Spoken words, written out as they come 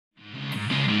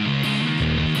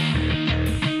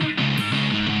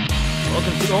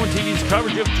Welcome to ONTV's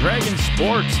coverage of Dragon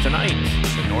Sports. Tonight,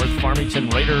 the North Farmington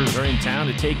Raiders are in town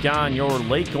to take on your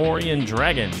Lake Orion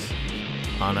Dragons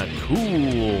on a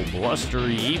cool,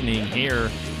 blustery evening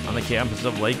here on the campus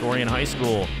of Lake Orion High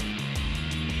School.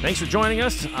 Thanks for joining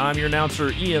us. I'm your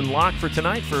announcer, Ian Locke, for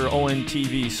tonight for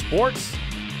ONTV Sports.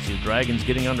 See the Dragons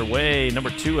getting underway.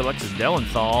 Number 2, Alexis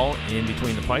Dellenthal in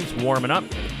between the pipes, warming up.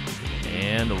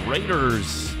 And the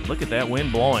Raiders, look at that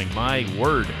wind blowing, my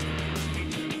word.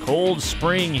 Cold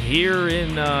spring here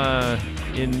in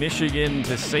Michigan,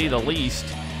 to say the least.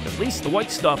 At least the white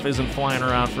stuff isn't flying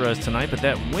around for us tonight, but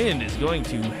that wind is going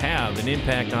to have an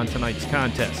impact on tonight's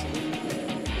contest.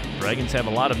 Dragons have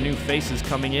a lot of new faces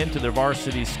coming into their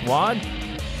varsity squad,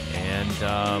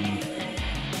 and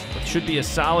it should be a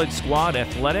solid squad,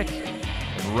 athletic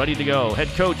and ready to go. Head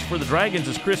coach for the Dragons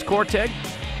is Chris Korteg,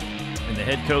 and the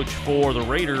head coach for the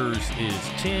Raiders is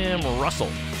Tim Russell.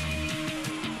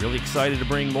 Really excited to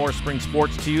bring more spring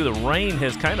sports to you. The rain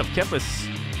has kind of kept us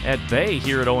at bay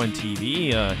here at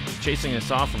ONTV, chasing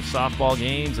us off from softball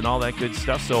games and all that good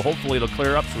stuff. So hopefully it'll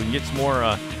clear up so we can get some more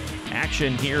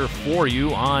action here for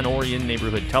you on Orion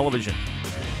Neighborhood Television.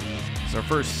 It's our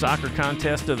first soccer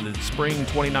contest of the spring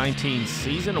 2019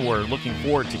 season, and we're looking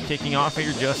forward to kicking off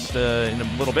here just in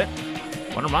a little bit.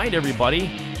 I want to remind everybody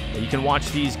that you can watch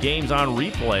these games on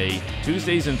replay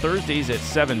Tuesdays and Thursdays at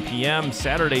 7 p.m.,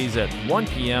 Saturdays at 1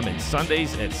 p.m., and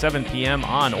Sundays at 7 p.m.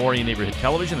 on Orion Neighborhood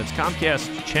Television. That's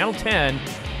Comcast Channel 10.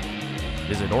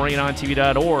 Visit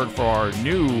orionontv.org for our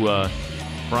new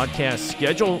broadcast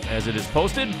schedule as it is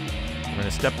posted. We're going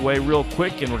to step away real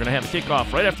quick, and we're going to have a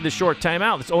kickoff right after this short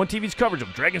timeout. That's ONTV's coverage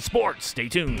of Dragon Sports. Stay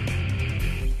tuned.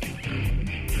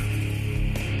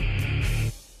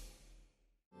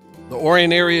 The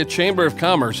Orion Area Chamber of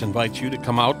Commerce invites you to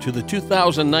come out to the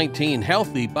 2019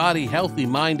 Healthy Body, Healthy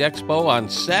Mind Expo on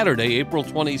Saturday, April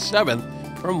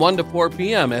 27th from 1 to 4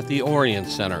 p.m. at the Orion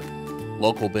Center.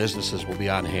 Local businesses will be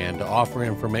on hand to offer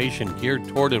information geared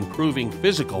toward improving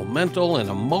physical, mental, and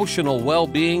emotional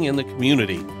well-being in the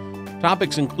community.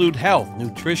 Topics include health,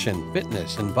 nutrition,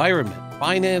 fitness, environment,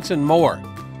 finance, and more.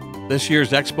 This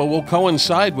year's expo will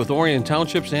coincide with Orion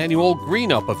Township's annual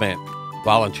Green Up event.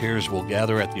 Volunteers will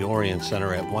gather at the Orion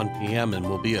Center at 1 p.m. and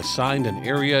will be assigned an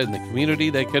area in the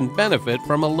community that can benefit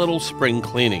from a little spring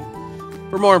cleaning.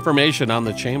 For more information on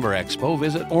the Chamber Expo,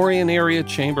 visit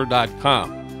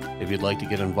orionareachamber.com. If you'd like to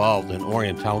get involved in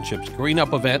Orion Township's Green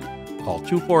Up event, call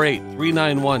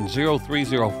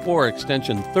 248-391-0304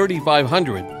 extension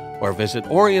 3500 or visit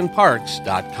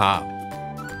orionparks.com.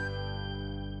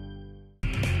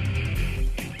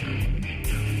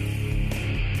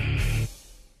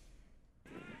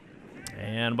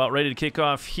 And about ready to kick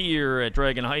off here at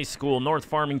Dragon High School. North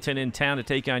Farmington in town to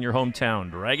take on your hometown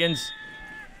Dragons.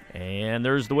 And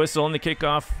there's the whistle and the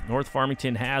kickoff. North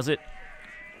Farmington has it.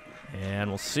 And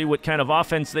we'll see what kind of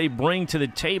offense they bring to the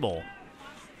table.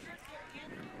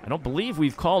 I don't believe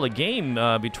we've called a game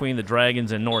between the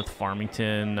Dragons and North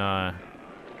Farmington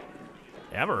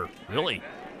ever, really.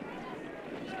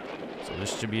 So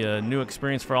this should be a new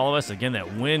experience for all of us. Again,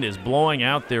 that wind is blowing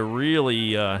out there,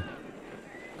 really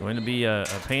going to be a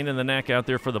pain in the neck out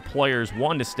there for the players.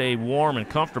 One, to stay warm and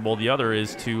comfortable. The other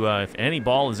is to, if any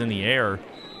ball is in the air,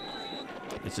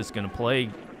 it's just going to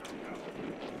play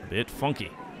a bit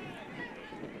funky.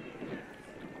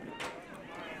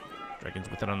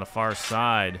 Dragons with it on the far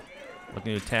side.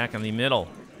 Looking to attack on the middle.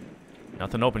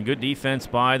 Nothing open. Good defense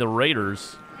by the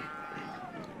Raiders.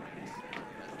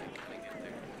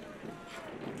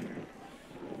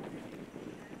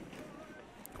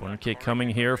 Corner kick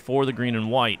coming here for the green and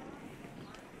white.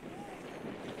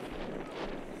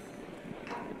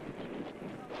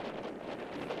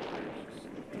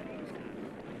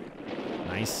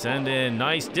 Nice send in,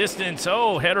 nice distance.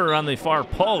 Oh, header on the far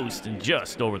post and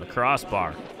just over the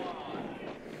crossbar.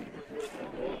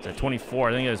 It's at 24.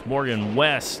 I think it's Morgan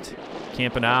West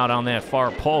camping out on that far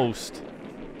post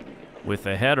with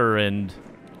a header, and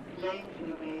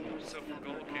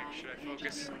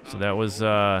so that was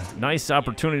a nice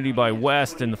opportunity by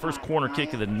West and the first corner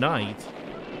kick of the night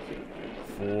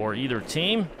for either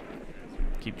team.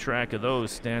 Keep track of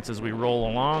those stats as we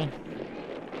roll along.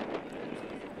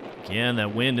 Again,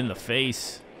 that wind in the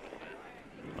face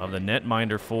of the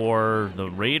netminder for the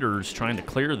Raiders, trying to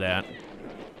clear that.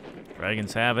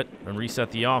 Dragons have it and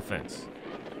reset the offense.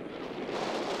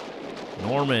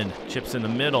 Norman chips in the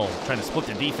middle, trying to split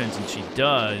the defense, and she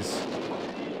does.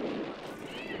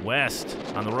 West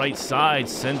on the right side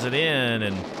sends it in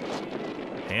and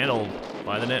handled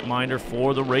by the netminder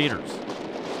for the Raiders.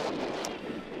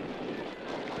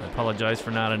 I apologize for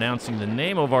not announcing the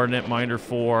name of our netminder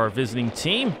for our visiting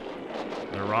team.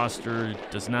 Their roster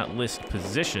does not list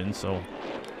position, so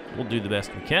we'll do the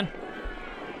best we can.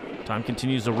 Time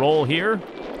continues to roll here.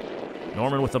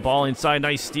 Norman with the ball inside.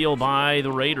 Nice steal by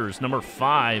the Raiders. Number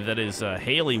 5, that is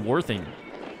Haley Worthing.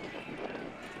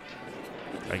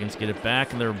 Dragons get it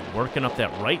back, and they're working up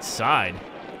that right side.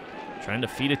 Trying to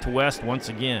feed it to West once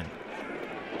again.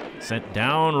 Sent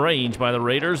down range by the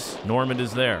Raiders. Norman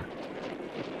is there.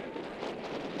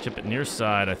 Chip it near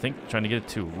side, I think, trying to get it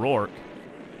to Rourke.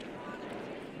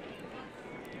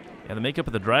 Yeah, the makeup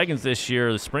of the Dragons this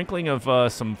year, the sprinkling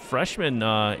of some freshmen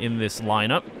in this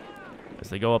lineup as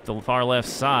they go up the far left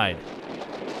side.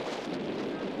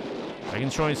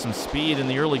 Dragons showing some speed in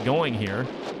the early going here.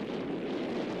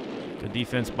 Good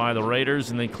defense by the Raiders,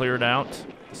 and they clear it out.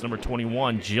 It's number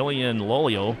 21, Jillian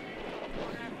Lolio.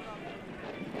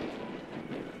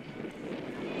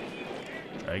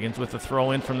 Dragons with the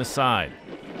throw in from the side.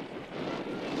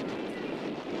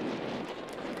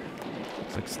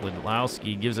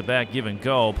 Slidlowski gives it back, give and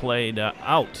go. Played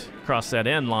out across that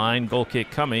end line. Goal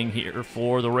kick coming here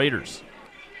for the Raiders.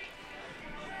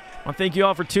 Well, thank you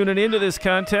all for tuning into this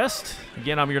contest.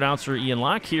 Again, I'm your announcer, Ian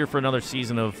Locke, here for another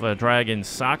season of Dragons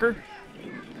soccer.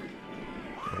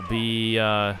 It'll be,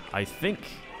 I think,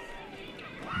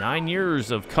 9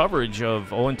 years of coverage of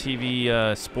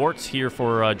ONTV sports here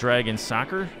for Dragons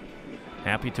soccer.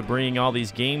 Happy to bring all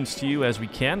these games to you as we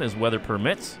can, as weather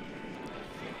permits.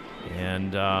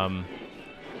 And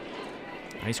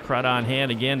nice crowd on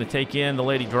hand again to take in the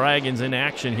Lady Dragons in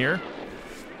action here.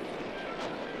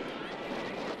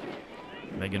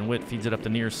 Megan Witt feeds it up the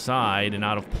near side and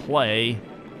out of play.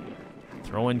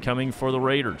 Throw in coming for the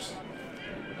Raiders.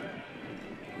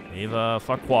 Ava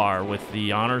Farquhar with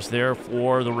the honors there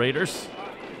for the Raiders.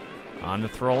 On the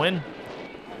throw in.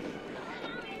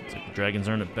 Looks like the Dragons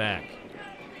earn it back.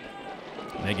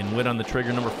 Megan Witt on the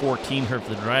trigger, number 14 here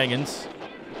for the Dragons.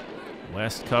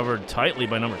 West covered tightly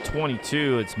by number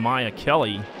 22. It's Maya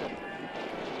Kelly.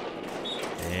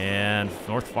 And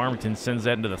North Farmington sends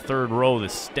that into the third row of the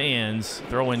stands.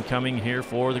 Throw in coming here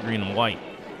for the green and white.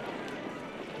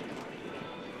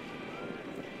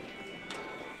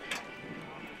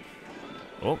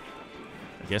 Oh,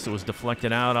 I guess it was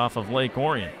deflected out off of Lake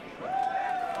Orion.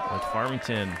 North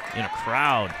Farmington in a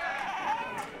crowd.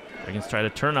 Dragons try to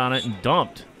turn on it and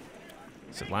dumped.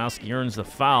 Sedlowski earns the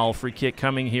foul. Free kick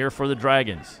coming here for the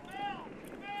Dragons.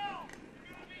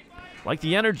 Like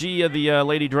the energy of the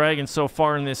Lady Dragons so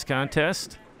far in this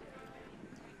contest.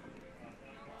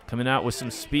 Coming out with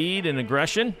some speed and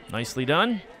aggression. Nicely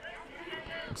done.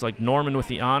 Looks like Norman with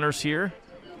the honors here.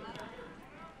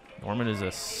 Norman is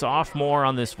a sophomore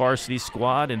on this varsity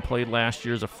squad and played last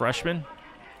year as a freshman.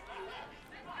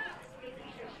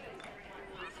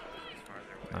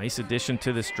 Nice addition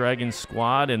to this Dragons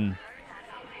squad, and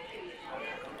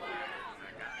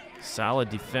solid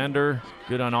defender,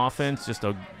 good on offense, just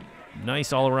a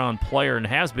nice all-around player, and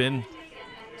has been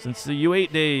since the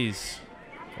U8 days.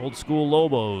 Old school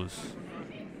Lobos.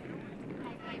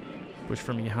 Push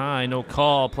from behind, no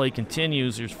call, play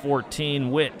continues. Here's 14,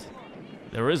 Witt.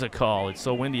 There is a call. It's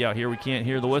so windy out here we can't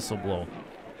hear the whistle blow.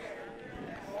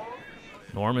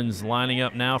 Norman's lining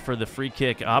up now for the free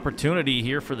kick opportunity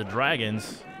here for the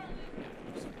Dragons.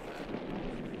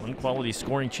 One quality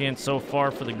scoring chance so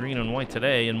far for the green and white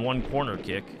today, and one corner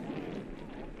kick.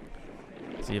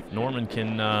 See if Norman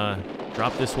can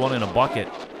drop this one in a bucket.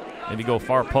 Maybe go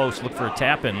far post, look for a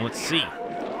tap in. Let's see.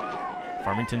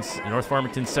 North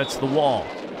Farmington sets the wall.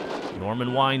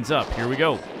 Norman winds up. Here we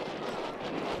go.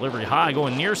 Delivery high,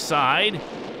 going near side.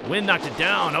 Wind knocked it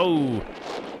down. Oh.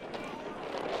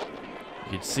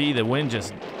 You could see the wind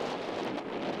just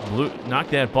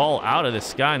knocked that ball out of the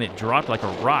sky, and it dropped like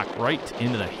a rock right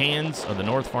into the hands of the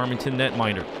North Farmington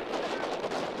netminder.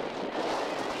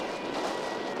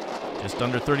 Just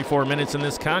under 34 minutes in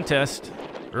this contest.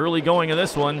 Early going of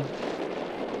this one.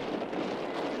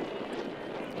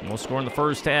 No score in the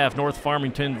first half. North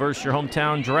Farmington versus your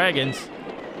hometown Dragons.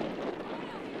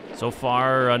 So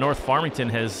far, North Farmington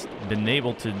has been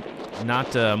able to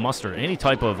not muster any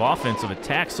type of offensive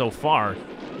attack so far.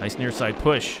 Nice near side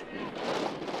push.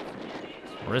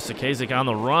 Marissa Kasich on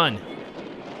the run.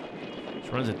 She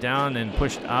runs it down and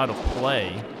pushed out of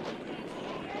play.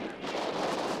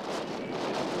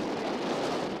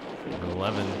 Number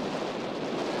 11.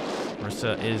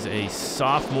 Marissa is a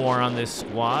sophomore on this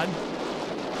squad.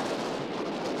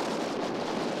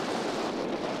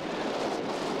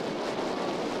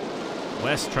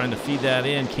 West trying to feed that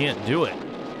in, can't do it.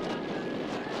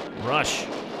 Rush,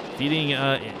 feeding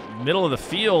middle of the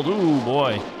field. Ooh,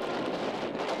 boy.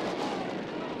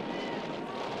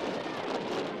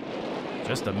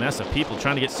 Just a mess of people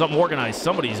trying to get something organized.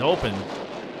 Somebody's open.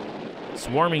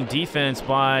 Swarming defense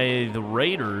by the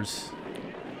Raiders.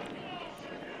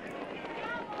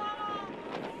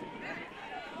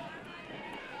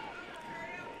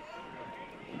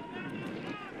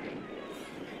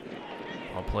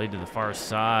 Ball played to the far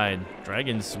side.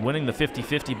 Dragons winning the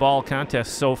 50-50 ball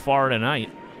contest so far tonight.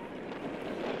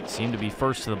 Seem to be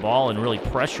first to the ball and really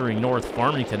pressuring North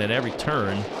Farmington at every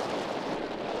turn.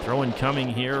 Throw-in coming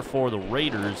here for the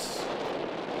Raiders.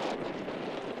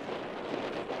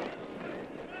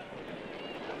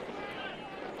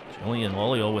 Julian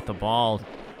Lolio with the ball.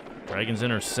 Dragons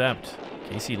intercept.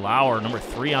 Casey Lauer, number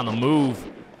 3 on the move.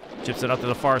 Chips it up to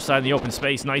the far side in the open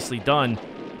space. Nicely done.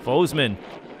 Fosman.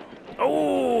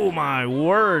 Oh, my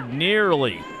word,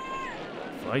 nearly.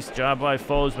 Nice job by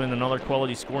Fosman. Another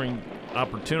quality scoring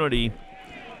opportunity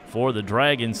for the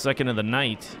Dragons, second of the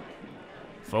night.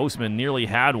 Fosman nearly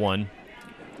had one.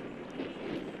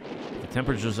 The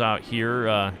temperatures out here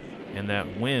and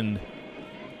that wind,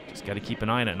 just got to keep an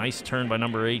eye on it. Nice turn by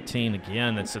number 18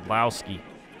 again. That's Sedlowski.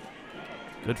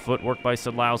 Good footwork by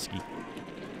Sedlowski.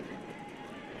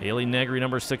 Haley Negri,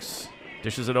 number 6,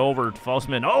 dishes it over to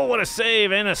Fosman. Oh, what a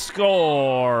save and a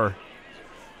score!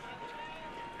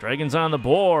 Dragons on the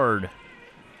board.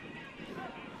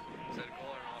 Is that a goal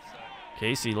or an offside?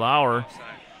 Casey Lauer. Offside.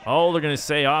 Oh, they're going to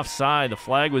say offside. The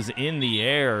flag was in the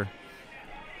air.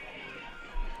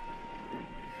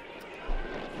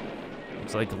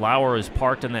 Looks like Lauer is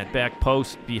parked on that back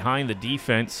post behind the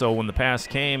defense, so when the pass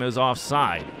came, it was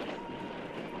offside.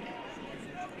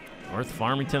 North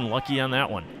Farmington lucky on that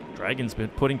one. Dragons been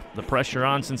putting the pressure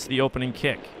on since the opening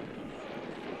kick.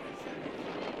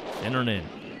 Finnernan,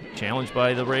 challenged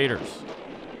by the Raiders.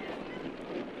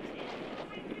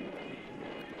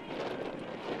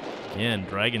 Again,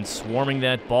 Dragons swarming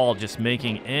that ball, just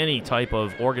making any type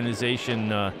of organization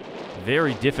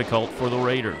very difficult for the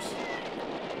Raiders.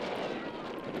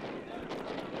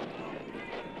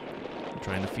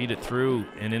 Trying to feed it through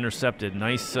and intercepted.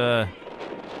 Nice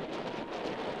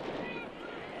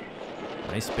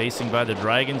spacing by the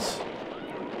Dragons.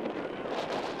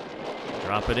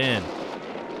 Drop it in.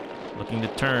 Looking to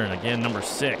turn. Again, number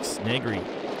 6, Negri.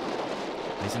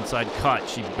 Nice inside cut.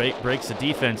 She breaks the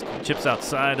defense. Chips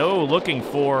outside. Oh, looking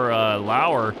for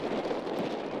Lauer.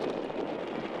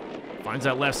 Finds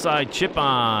that left side. Chip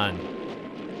on.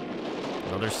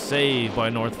 Another save by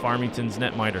North Farmington's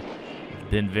netminder.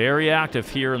 Been very active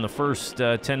here in the first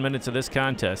 10 minutes of this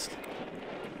contest.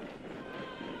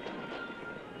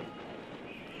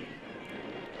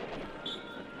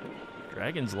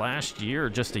 Dragons last year,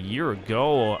 just a year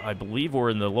ago, I believe were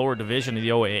in the lower division of the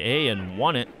OAA and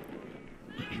won it.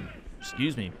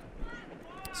 Excuse me.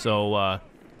 So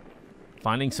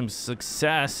finding some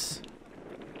success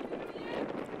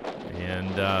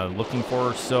and looking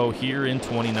for so here in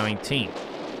 2019.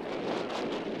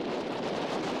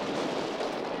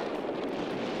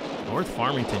 North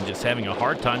Farmington just having a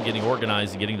hard time getting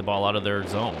organized and getting the ball out of their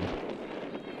zone.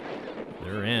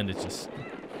 Their end, it's just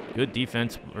good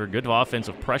defense or good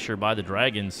offensive pressure by the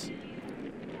Dragons.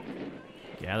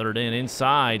 Gathered in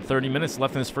inside. 30 minutes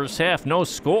left in this first half. No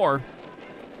score.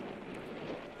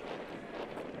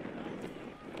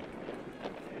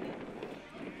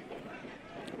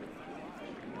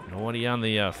 Nobody on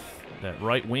the that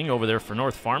right wing over there for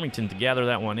North Farmington to gather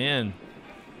that one in.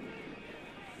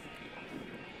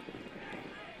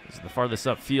 This is the farthest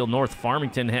upfield North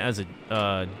Farmington has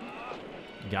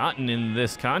gotten in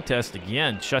this contest.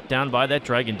 Again, shut down by that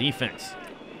Dragon defense.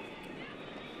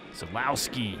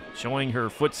 Sedlowski showing her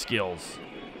foot skills.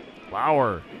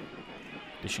 Lauer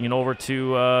dishing it over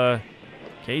to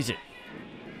Kazit.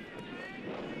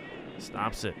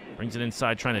 Stops it. Brings it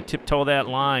inside, trying to tiptoe that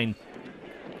line.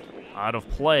 Out of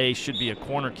play. Should be a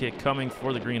corner kick coming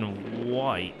for the green and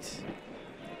white.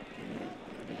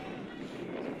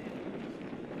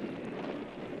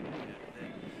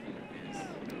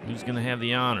 Who's going to have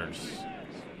the honors?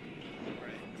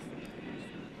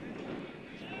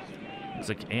 Looks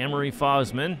like Amory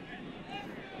Fosman.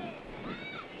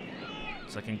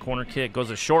 Second corner kick. Goes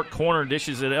a short corner,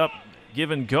 dishes it up.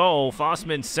 Give and go.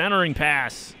 Fosman centering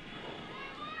pass.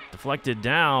 Deflected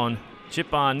down.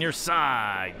 Chip on near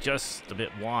side. Just a bit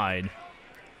wide.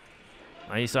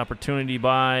 Nice opportunity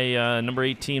by number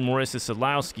 18, Marissa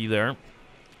Sedlowski there.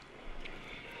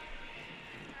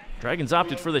 Dragons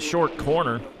opted for the short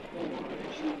corner.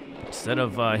 Instead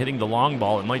of hitting the long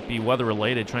ball, it might be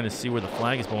weather-related, trying to see where the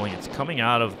flag is blowing. It's coming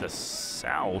out of the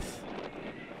south.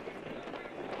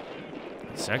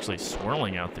 It's actually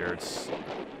swirling out there. It's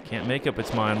can't make up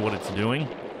its mind what it's doing.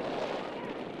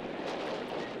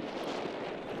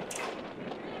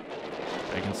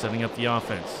 Dragons setting up the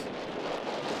offense.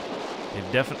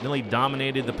 They've definitely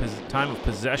dominated the time of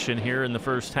possession here in the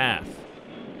first half.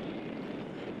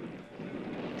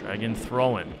 Dragon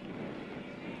throwing.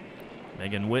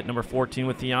 Megan Witt, number 14,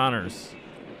 with the honors.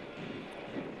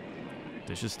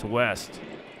 Dishes to West.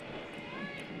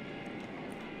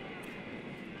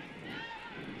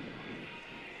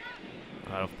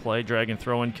 Out of play, Dragon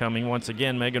throw incoming once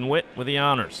again. Megan Witt with the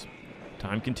honors.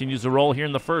 Time continues to roll here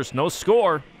in the first. No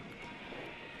score.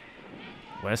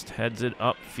 West heads it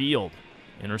upfield.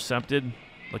 Intercepted.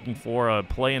 Looking for a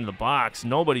play in the box.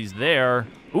 Nobody's there.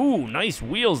 Ooh, nice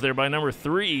wheels there by number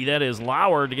 3. That is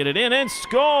Lauer to get it in and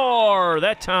score!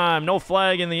 That time, no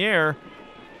flag in the air.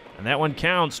 And that one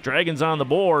counts. Dragons on the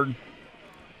board.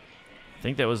 I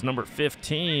think that was number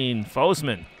 15,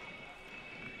 Fosman.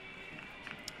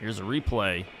 Here's a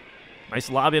replay. Nice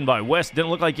lob in by West.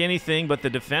 Didn't look like anything, but the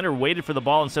defender waited for the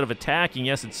ball instead of attacking.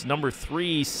 Yes, it's number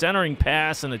 3, centering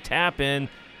pass and a tap in.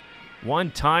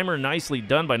 One-timer nicely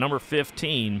done by number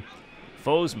 15,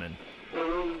 Fosman.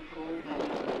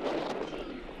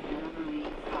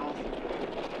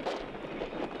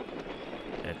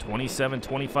 At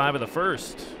 27-25 of the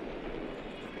first.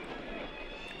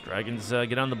 Dragons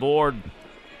get on the board.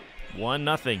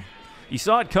 1-0. You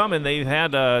saw it coming. They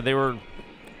had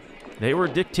they were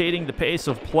dictating the pace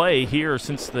of play here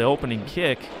since the opening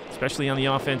kick, especially on the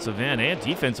offensive end and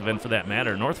defensive end for that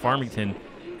matter. North Farmington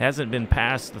hasn't been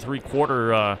past the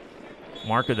three-quarter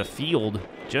mark of the field,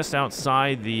 just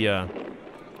outside the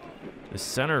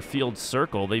center field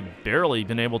circle. They've barely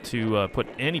been able to put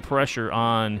any pressure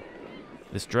on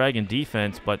this Dragon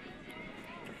defense, but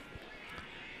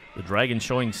the Dragons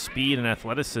showing speed and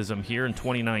athleticism here in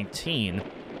 2019,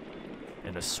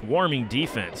 and a swarming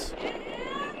defense.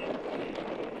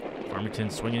 Farmington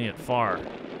swinging it far.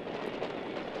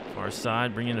 Far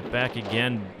side, bringing it back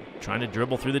again, trying to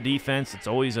dribble through the defense. It's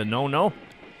always a no-no.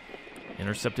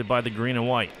 Intercepted by the green and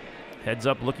white. Heads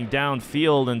up, looking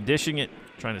downfield and dishing it,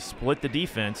 trying to split the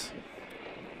defense.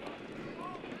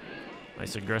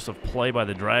 Nice aggressive play by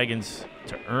the Dragons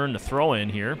to earn the throw-in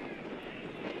here.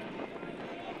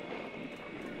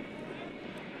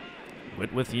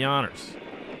 Witt with the honors.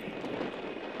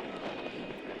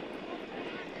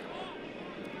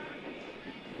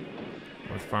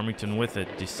 North Farmington with it.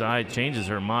 Changes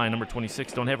her mind. Number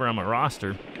 26, don't have her on my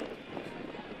roster.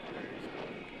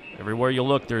 Everywhere you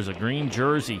look, there's a green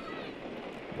jersey.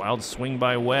 Wild swing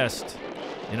by West.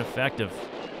 Ineffective.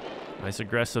 Nice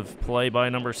aggressive play by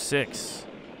number 6.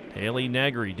 Haley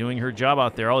Negri doing her job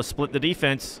out there. I'll split the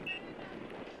defense.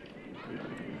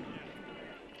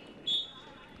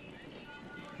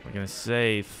 We're going to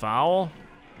say foul.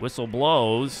 Whistle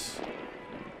blows.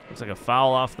 Looks like a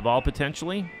foul off the ball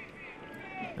potentially.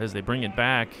 As they bring it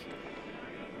back.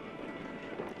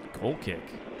 Goal kick.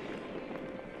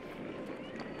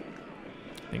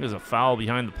 I think it was a foul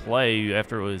behind the play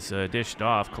after it was dished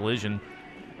off. Collision.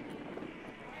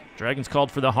 Dragons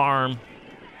called for the harm.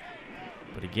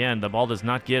 But again, the ball does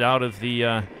not get out of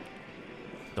the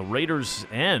Raiders'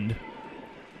 end.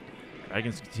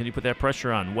 Dragons continue to put that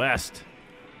pressure on. West.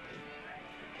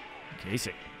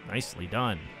 Kasich, nicely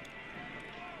done.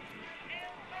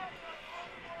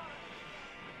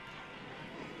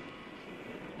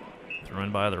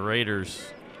 Thrown by the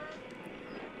Raiders.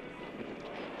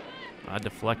 Odd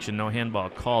deflection, no handball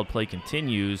called. Play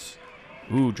continues.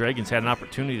 Ooh, Dragons had an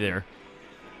opportunity there.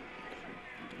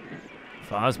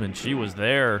 Fosman, she was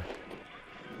there.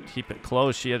 Keep it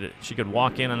close. She could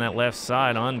walk in on that left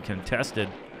side uncontested.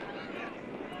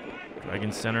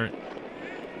 Dragons center it.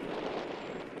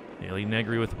 Haley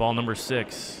Negri with the ball, number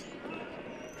 6.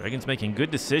 Dragons making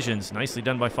good decisions. Nicely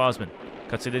done by Fosman.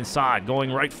 Cuts it inside, going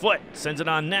right foot, sends it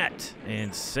on net,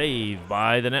 and saved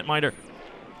by the netminder.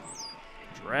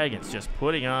 Dragons just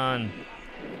putting on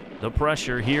the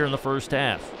pressure here in the first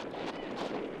half.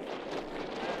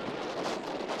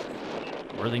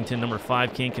 Worthington, number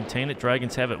 5, can't contain it.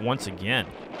 Dragons have it once again.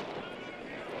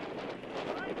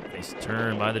 Nice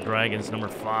turn by the Dragons, number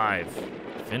 5.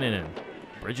 Finneran.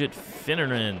 Bridget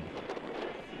Finneran.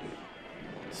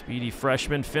 Speedy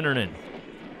freshman Finneran.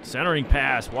 Centering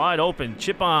pass, wide open,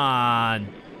 chip on.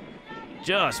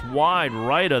 Just wide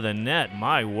right of the net.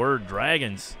 My word,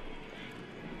 Dragons.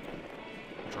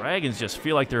 Dragons just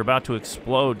feel like they're about to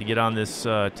explode to get on this,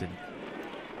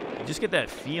 just get that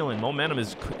feeling. Momentum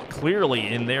is clearly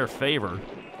in their favor.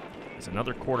 As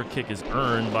another quarter kick is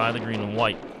earned by the green and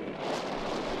white.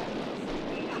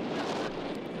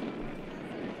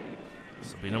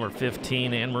 This will be number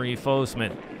 15, Anne-Marie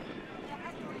Fosman.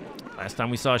 Last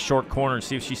time we saw a short corner,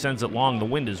 see if she sends it long. The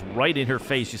wind is right in her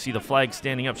face. You see the flag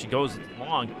standing up. She goes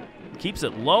long. Keeps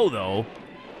it low, though.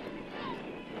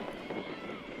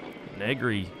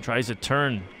 Negri tries a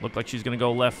turn. Looked like she's going to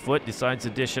go left foot, decides to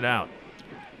dish it out.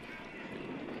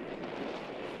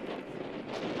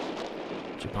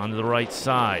 Chip onto the right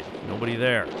side. Nobody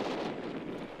there.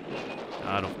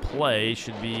 Out of play.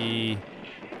 Should be,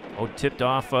 tipped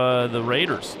off the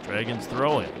Raiders. Dragons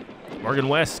throw it. Morgan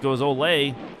West goes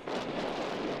Olay.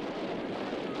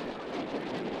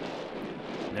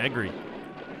 Negri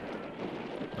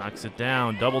knocks it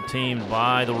down. Double teamed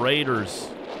by the Raiders.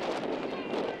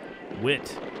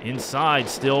 Witt inside,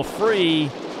 still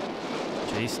free.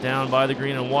 Chased down by the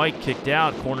green and white, kicked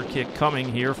out. Corner kick coming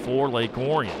here for Lake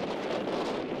Orion.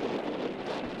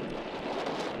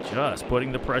 Just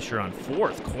putting the pressure on.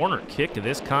 Fourth corner kick of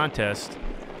this contest.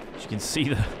 As you can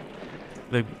see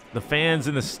the fans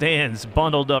in the stands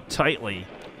bundled up tightly.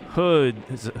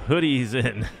 Hoodies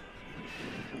in.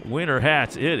 Winter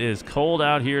hats. It is cold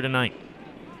out here tonight.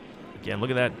 Again,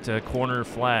 look at that corner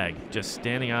flag just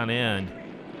standing on end.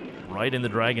 Right in the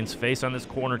Dragons' face on this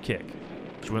corner kick.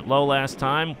 She went low last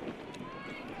time.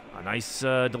 A nice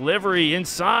delivery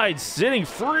inside, sitting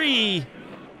free.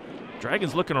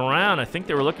 Dragons looking around. I think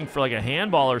they were looking for like a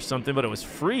handball or something, but it was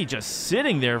free, just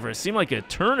sitting there for it seemed like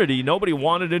eternity. Nobody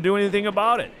wanted to do anything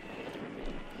about it.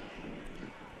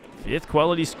 Fifth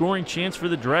quality scoring chance for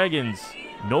the Dragons.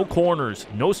 No corners,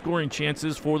 no scoring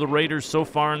chances for the Raiders so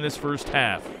far in this first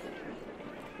half.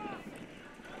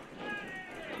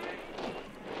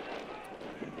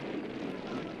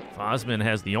 Osman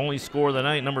has the only score of the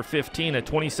night, number 15 at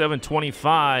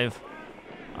 27-25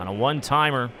 on a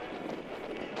one-timer.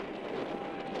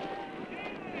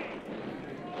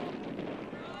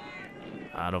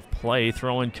 Out of play,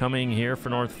 throw-in coming here for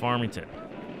North Farmington.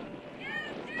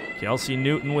 Kelsey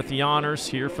Newton with the honors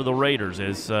here for the Raiders,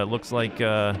 as looks like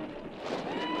the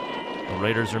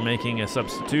Raiders are making a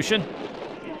substitution.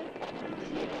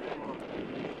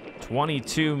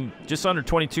 Just under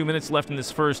 22 minutes left in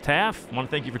this first half. I want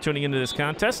to thank you for tuning into this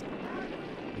contest.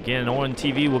 Again, ON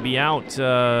TV will be out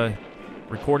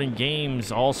recording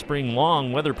games all spring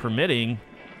long, weather permitting.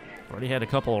 Already had a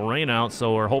couple of rainouts,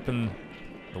 so we're hoping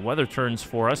the weather turns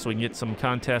for us so we can get some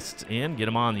contests in, get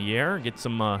them on the air, get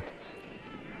some, so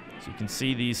you can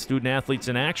see these student athletes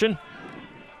in action.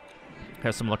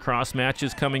 Have some lacrosse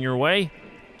matches coming your way,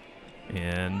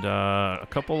 and a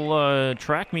couple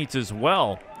track meets as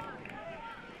well.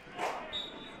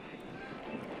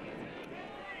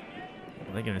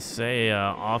 Are they going to say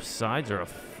offsides? Or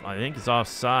I think it's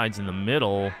offsides in the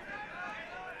middle.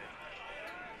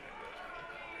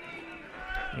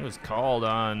 It was called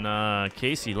on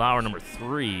Casey Lauer, number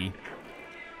 3.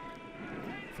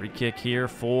 Free kick here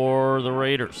for the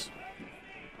Raiders.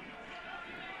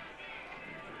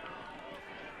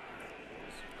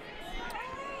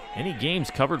 Any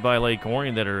games covered by Lake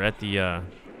Orion that are at the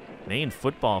main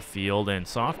football field and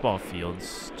softball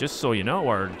fields, just so you know,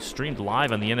 are streamed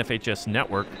live on the NFHS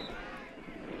network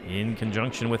in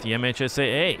conjunction with the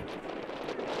MHSAA.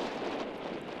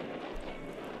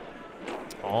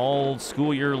 All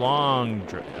school year long,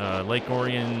 Lake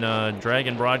Orion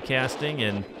Dragon Broadcasting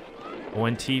and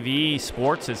ONTV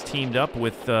Sports has teamed up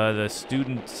with the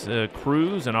student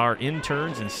crews and our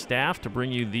interns and staff to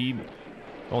bring you the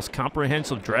most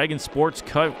comprehensive Dragon sports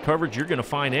coverage you're going to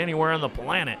find anywhere on the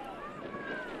planet.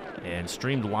 And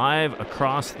streamed live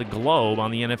across the globe on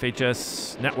the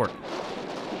NFHS network.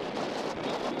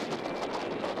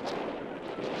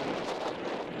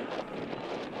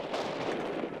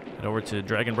 Head over to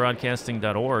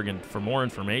dragonbroadcasting.org and for more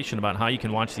information about how you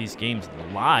can watch these games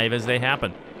live as they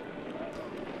happen.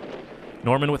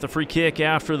 Norman with a free kick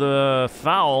after the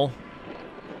foul.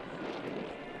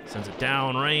 Sends it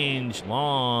down range,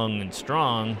 long and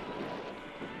strong.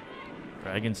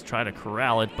 Dragons try to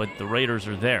corral it, but the Raiders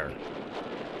are there.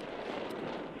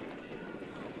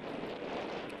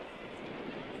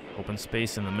 Open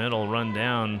space in the middle, run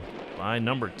down by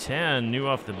number 10, new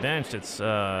off the bench. It's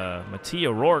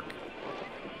Mattia Rourke.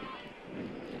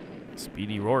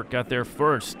 Speedy Rourke got there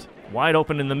first. Wide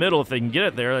open in the middle if they can get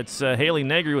it there. It's Haley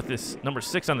Negri with this number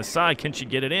 6 on the side. Can she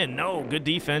get it in? No, good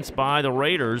defense by the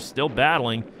Raiders, still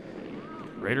battling.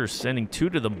 Raiders sending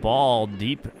 2 to the ball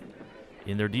deep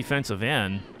in their defensive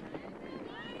end.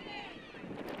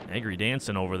 Negri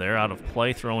dancing over there, out of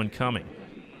play, throw-in coming.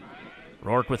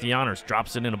 Rourke with the honors,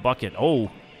 drops it in a bucket.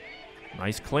 Oh,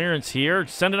 nice clearance here.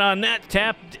 Send it on net,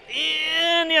 tapped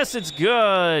in. Yes, it's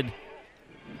good.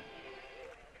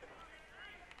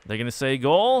 They're going to say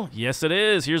goal? Yes, it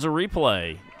is. Here's a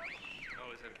replay.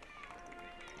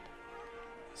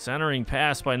 Centering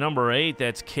pass by number 8.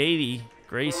 That's Katie,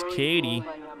 Grace Katie.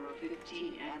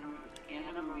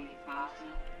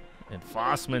 And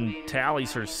Fossman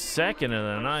tallies her second of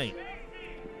the night.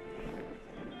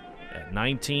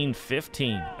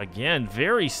 19-15. Again,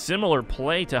 very similar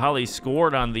play to how they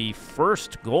scored on the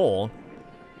first goal.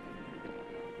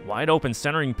 Wide open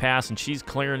centering pass, and she's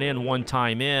clearing in one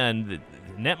time in. The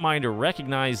netminder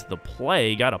recognized the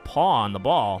play, got a paw on the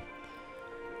ball,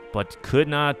 but could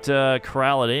not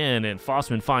corral it in, and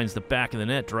Fossman finds the back of the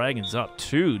net. Dragons up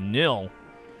 2-0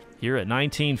 here at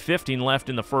 19-15 left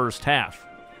in the first half.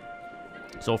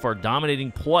 So far,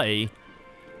 dominating play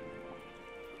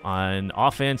on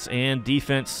offense and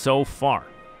defense so far.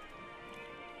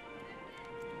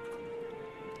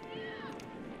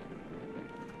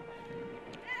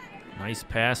 Nice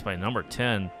pass by number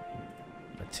 10,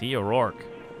 Mattia Rourke.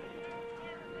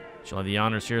 She'll have the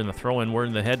honors here in the throw-in. We're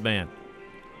in the headband.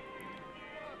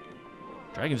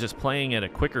 Dragons just playing at a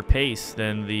quicker pace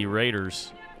than the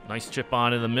Raiders. Nice chip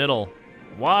on in the middle.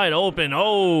 Wide open.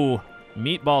 Oh!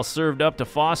 Meatball served up to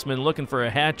Fossman, looking for a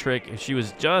hat trick. She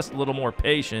was just a little more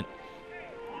patient.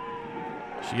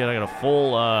 She got a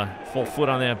full foot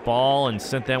on that ball and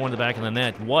sent that one to the back of the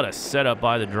net. What a setup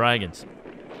by the Dragons.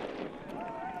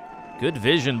 Good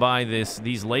vision by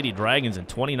these Lady Dragons in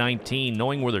 2019,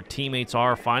 knowing where their teammates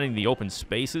are, finding the open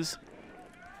spaces,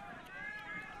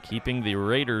 keeping the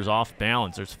Raiders off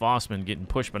balance. There's Fossman getting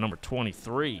pushed by number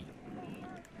 23.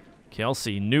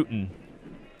 Kelsey Newton.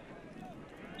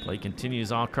 Play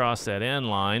continues all across that end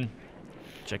line.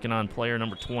 Checking on player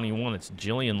number 21. It's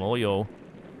Jillian Loyo.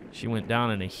 She went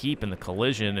down in a heap in the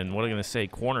collision, and what am I going to say?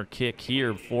 Corner kick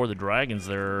here for the Dragons.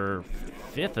 Their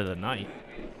 5th of the night.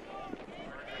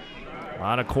 A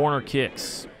lot of corner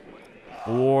kicks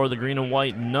for the green and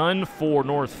white. None for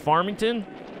North Farmington.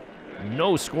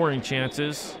 No scoring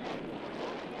chances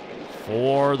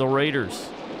for the Raiders.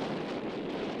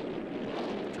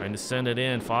 Trying to send it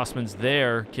in. Fossman's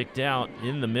there. Kicked out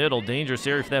in the middle. Dangerous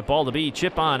area for that ball to be.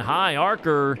 Chip on high.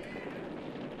 Archer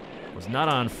was not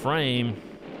on frame.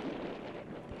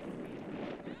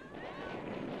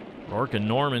 Rourke and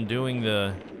Norman doing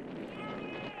the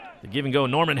give and go.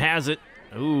 Norman has it.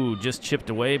 Ooh, just chipped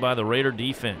away by the Raider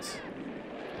defense.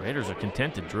 Raiders are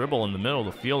content to dribble in the middle of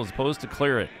the field as opposed to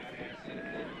clear it.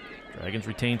 Dragons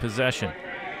retain possession.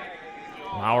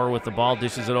 Lauer with the ball,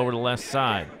 dishes it over to the left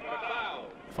side.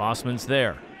 Fossman's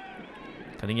there.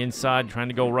 Cutting inside, trying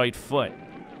to go right foot.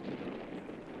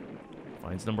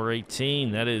 Finds number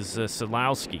 18, that is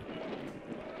Sadlowski.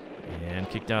 And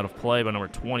kicked out of play by number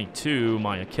 22,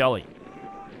 Maya Kelly.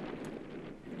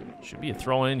 Should be a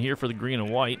throw in here for the green and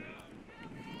white.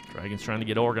 Dragons trying to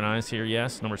get organized here,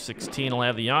 yes. Number 16 will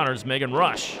have the honors, Megan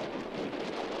Rush.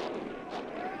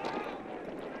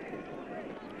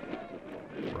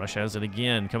 Rush has it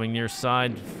again, coming near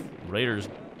side. Raiders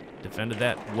defended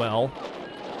that well.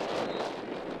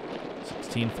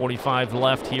 16:45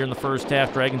 left here in the first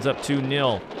half. Dragons up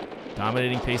 2-0.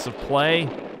 Dominating pace of play.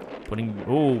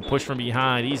 Push from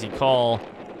behind. Easy call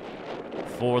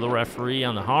for the referee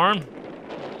on the harm.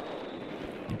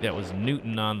 I think that was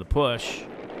Newton on the push.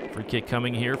 Free kick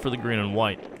coming here for the green and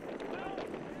white.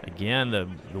 Again,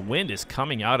 the wind is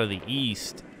coming out of the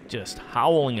east, just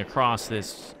howling across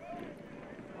this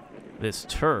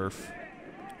turf.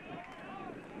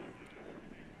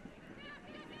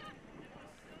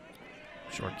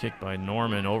 Short kick by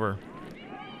Norman over.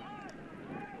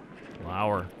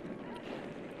 Lauer.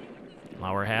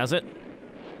 Lauer has it.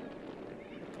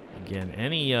 Again,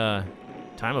 any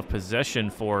time of possession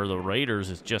for the Raiders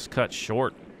is just cut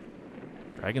short.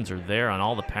 Dragons are there on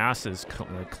all the passes,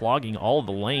 clogging all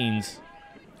the lanes.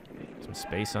 Some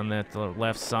space on that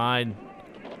left side.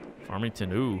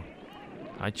 Farmington, ooh.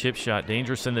 High chip shot,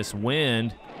 dangerous in this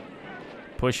wind.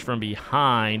 Push from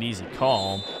behind, easy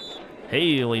call.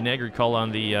 Haley Negri call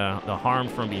on the harm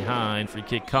from behind. Free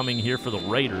kick coming here for the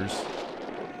Raiders.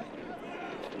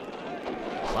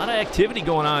 A lot of activity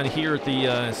going on here at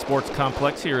the sports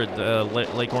complex here at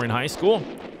Lake Orion High School.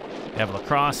 We have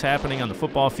lacrosse happening on the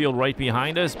football field right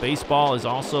behind us. Baseball is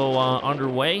also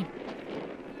underway.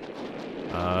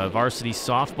 Varsity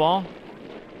softball.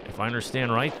 If I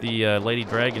understand right, the Lady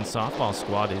Dragon softball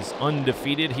squad is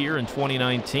undefeated here in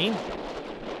 2019.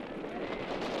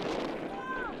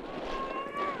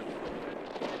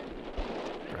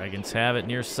 Dragons have it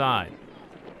near side.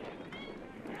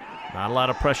 Not a lot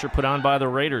of pressure put on by the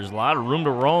Raiders. A lot of room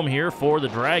to roam here for the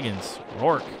Dragons.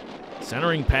 Rourke,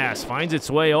 centering pass, finds its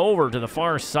way over to the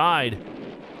far side.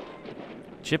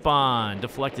 Chip on,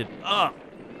 deflected up.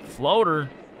 Floater,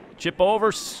 chip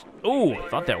over. Ooh, I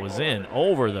thought that was in.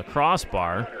 Over the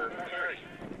crossbar.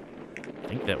 I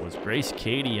think that was Grace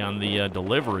Cady on the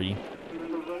delivery.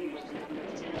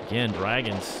 Again,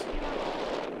 Dragons.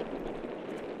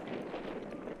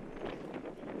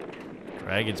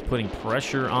 Dragons putting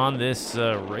pressure on this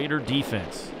Raider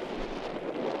defense.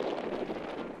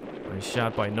 Nice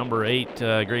shot by number 8,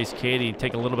 Grace Katie.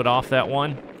 Take a little bit off that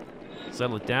one.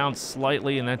 Settle it down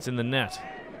slightly, and that's in the net.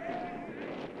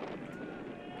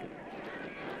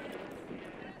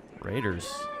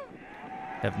 Raiders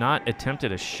have not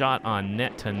attempted a shot on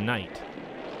net tonight.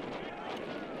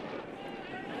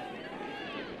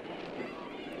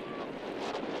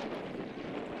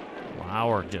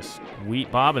 Lauer just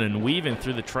bobbing and weaving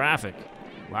through the traffic.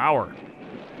 Lauer.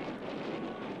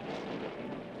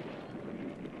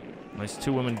 Nice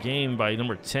two-woman game by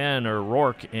number 10,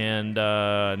 O'Rourke and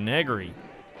Negri.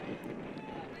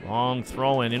 Long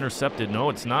throw and intercepted. No,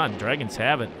 it's not. Dragons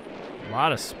have it. A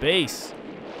lot of space.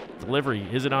 Delivery.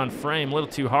 Is it on frame? A little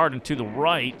too hard and to the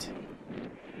right.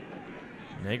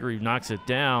 Negri knocks it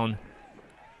down.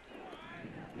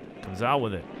 Comes out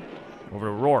with it. Over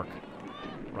to O'Rourke.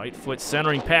 Right foot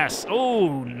centering pass.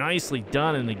 Oh, nicely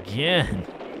done. And again,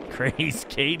 Grace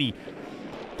Katie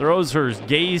throws her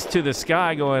gaze to the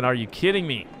sky going, are you kidding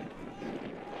me?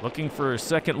 Looking for a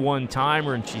second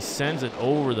one-timer, and she sends it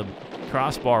over the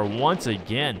crossbar once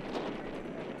again.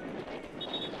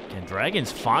 And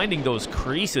Dragons finding those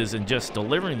creases and just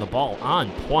delivering the ball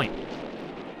on point.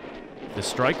 The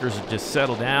strikers have just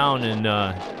settled down and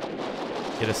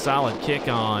get a solid kick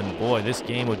on. Boy, this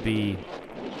game would be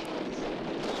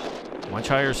much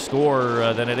higher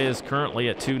score than it is currently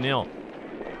at 2-0.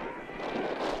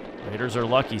 Raiders are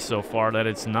lucky so far that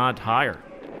it's not higher.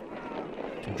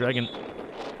 Dragon,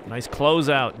 nice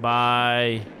closeout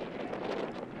by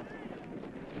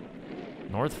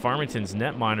North Farmington's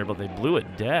netminder, but they blew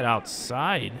it dead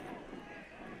outside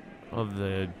of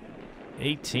the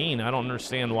 18. I don't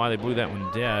understand why they blew that one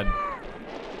dead.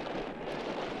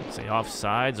 Let's say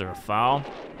offsides or a foul.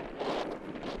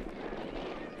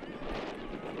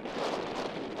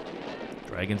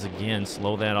 Dragons again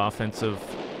slow that offensive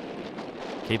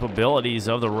capabilities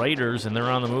of the Raiders, and they're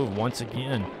on the move once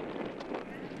again.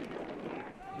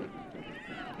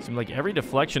 Seems like every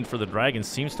deflection for the Dragons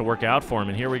seems to work out for them,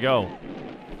 and here we go.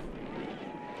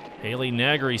 Haley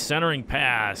Negri centering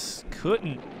pass.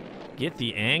 Couldn't get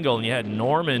the angle, and you had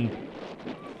Norman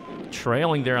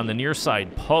trailing there on the near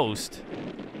side post.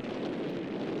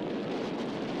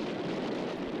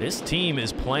 This team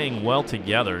is playing well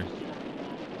together.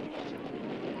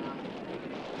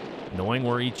 Knowing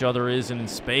where each other is in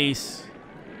space.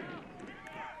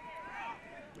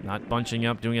 Not bunching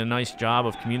up, doing a nice job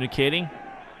of communicating.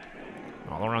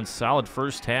 All around solid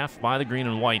first half by the green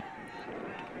and white.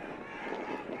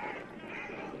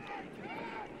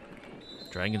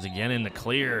 Dragons again in the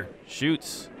clear.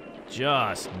 Shoots.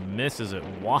 Just misses it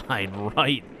wide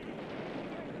right.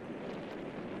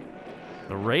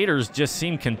 The Raiders just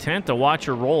seem content to watch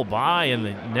her roll by, and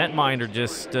the netminder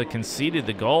just conceded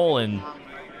the goal, and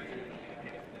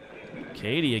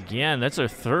Katie again, that's her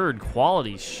third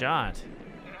quality shot.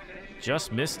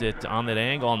 Just missed it on that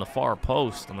angle on the far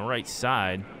post on the right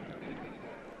side.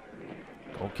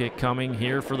 Goal kick coming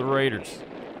here for the Raiders.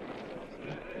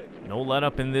 No let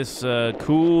up in this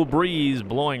cool breeze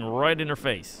blowing right in her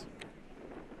face.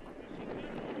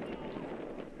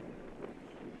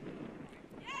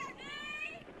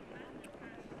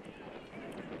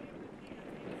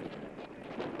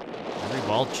 Every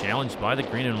ball challenged by the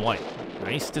green and white.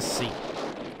 Nice to see.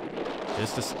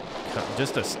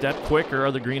 Just a step quicker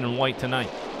are the green and white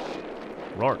tonight.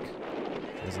 Rourke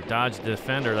is a dodge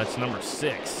defender. That's number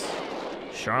 6.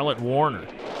 Charlotte Warner.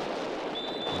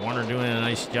 Warner doing a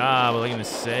nice job. Looking to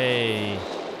say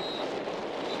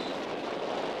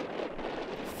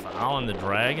foul on the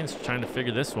Dragons. Trying to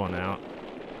figure this one out.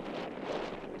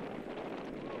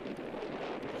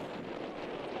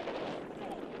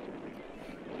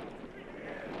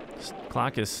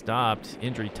 Clock is stopped.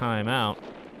 Injury timeout.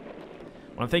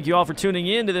 I want to thank you all for tuning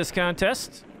in to this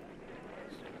contest.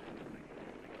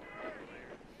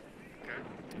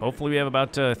 Hopefully we have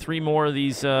about 3 more of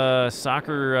these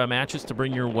soccer matches to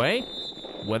bring your way.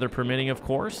 Weather permitting, of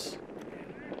course.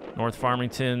 North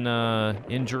Farmington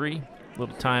injury.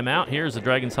 Little timeout. Here's the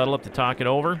Dragons huddle up to talk it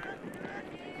over.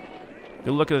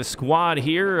 Good look at the squad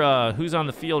here. Who's on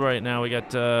the field right now? We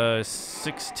got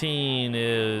 16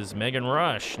 is Megan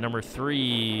Rush. Number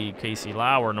 3, Casey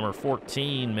Lauer. Number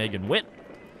 14, Megan Witt.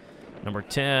 Number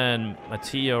 10,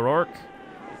 Mattia O'Rourke.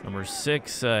 Number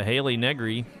 6, Haley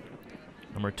Negri.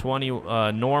 Number 20,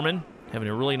 Norman. Having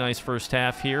a really nice first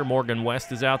half here. Morgan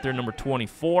West is out there, number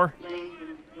 24.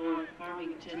 North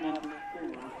Farmington, number 4,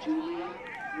 Julia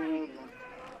Ray.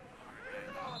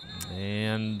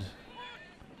 And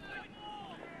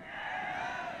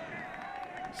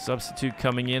substitute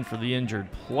coming in for the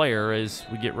injured player as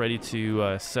we get ready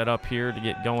to set up here to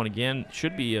get going again.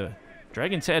 Should be a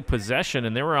Dragons had possession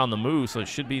and they were on the move, so it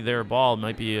should be their ball. It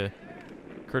might be a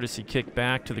Courtesy kick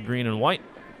back to the green and white.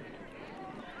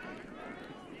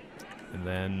 And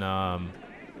then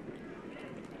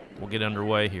we'll get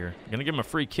underway here. Going to give him a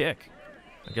free kick.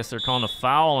 I guess they're calling a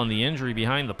foul on the injury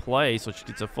behind the play, so she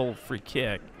gets a full free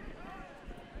kick.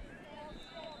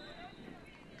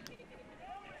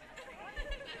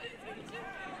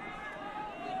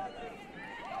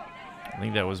 I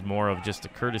think that was more of just a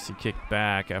courtesy kick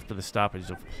back after the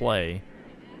stoppage of play.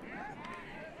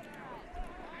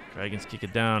 Dragons kick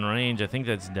it down range. I think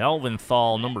that's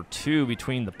Delventhal, number 2,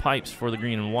 between the pipes for the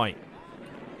green and white.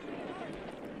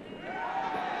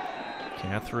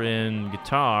 Catherine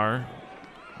Guitar,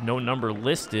 no number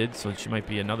listed, so she might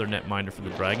be another netminder for the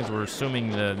Dragons. We're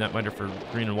assuming the netminder for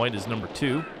green and white is number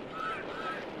 2.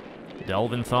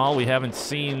 Delventhal, we haven't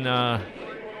seen,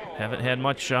 haven't had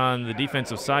much on the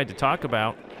defensive side to talk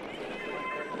about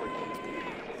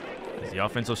as the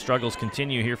offensive struggles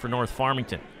continue here for North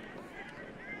Farmington.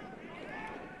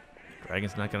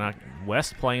 Dragons not going to.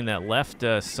 West playing that left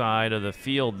side of the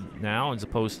field now as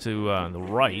opposed to the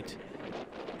right.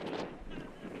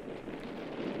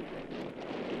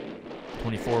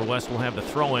 24 West will have the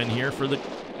throw in here for the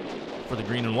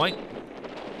green and white.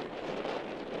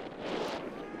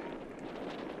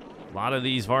 A lot of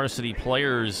these varsity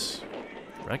players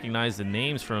recognize the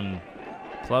names from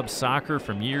club soccer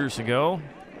from years ago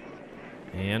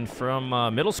and from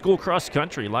middle school cross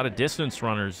country. A lot of distance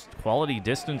runners, quality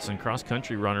distance and cross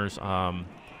country runners. You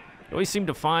always seem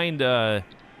to find the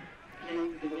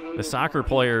soccer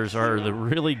players are the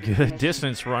really good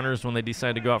distance runners when they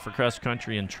decide to go out for cross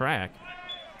country and track.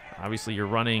 Obviously, you're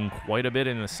running quite a bit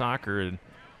in the soccer, and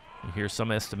you hear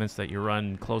some estimates that you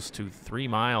run close to 3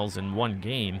 miles in one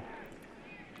game.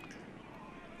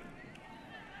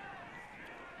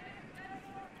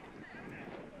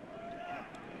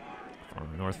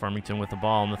 North Farmington with the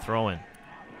ball and the throw-in.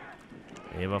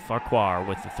 Ava Farquhar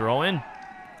with the throw-in.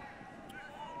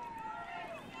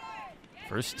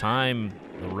 First time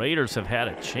the Raiders have had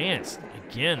a chance.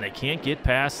 Again, they can't get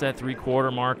past that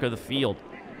 3/4 mark of the field.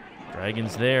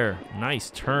 Dragons there.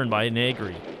 Nice turn by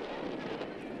Negri.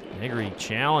 Negri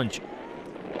challenge.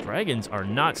 Dragons are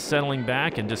not settling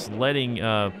back and just letting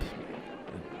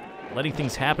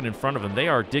things happen in front of them. They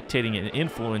are dictating and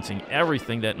influencing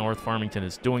everything that North Farmington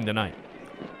is doing tonight.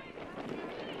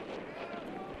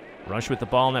 Rush with the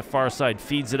ball on that far side,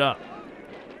 feeds it up.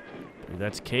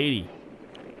 That's Katie.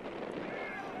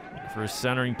 For a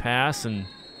centering pass, and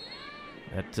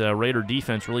that Raider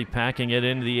defense really packing it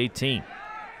into the 18.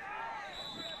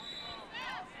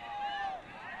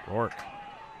 Rourke.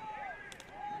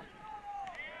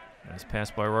 Nice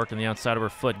pass by Rourke on the outside of her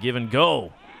foot. Give and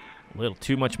go. A little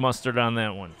too much mustard on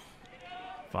that one.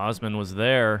 Fosman was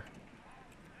there.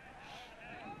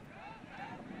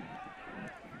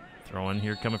 Throw in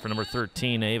here coming for number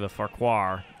 13, Ava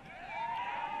Farquhar.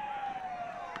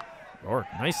 Rourke,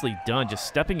 nicely done, just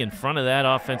stepping in front of that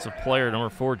offensive player, number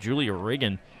 4, Julia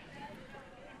Riggin.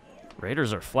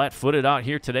 Raiders are flat-footed out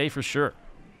here today for sure.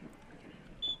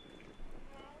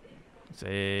 It's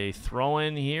a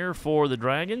throw-in here for the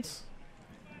Dragons.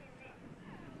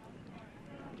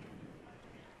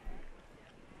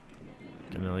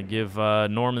 Gonna give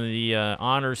Norman the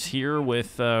honors here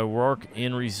with Rourke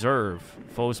in reserve.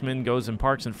 Fosman goes and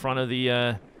parks in front of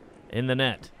the in the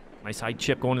net. Nice high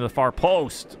chip going to the far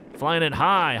post. Flying it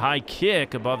high. High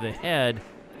kick above the head.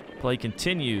 Play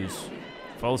continues.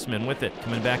 Fosman with it.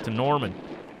 Coming back to Norman.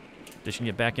 Dishing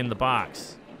it back in the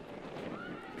box.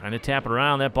 Trying to tap it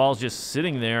around. That ball's just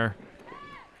sitting there.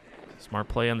 Smart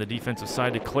play on the defensive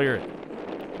side to clear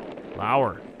it.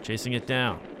 Lauer chasing it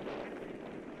down.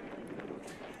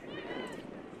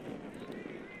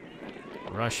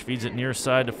 Rush feeds it near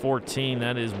side to 14.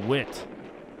 That is Witt.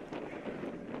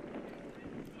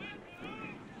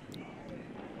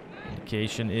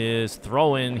 Indication is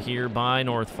throw in here by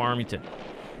North Farmington.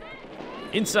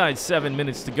 Inside 7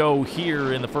 minutes to go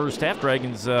here in the first half.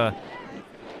 Dragons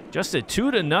just a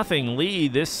 2-0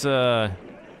 lead. This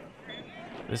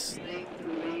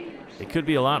it could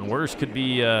be a lot worse. Could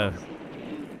be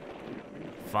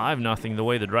 5-0 the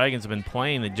way the Dragons have been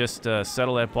playing. They just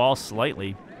settle that ball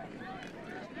slightly.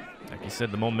 Like I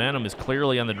said, the momentum is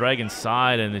clearly on the Dragons'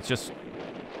 side, and it's just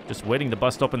waiting to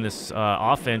bust open this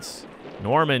offense.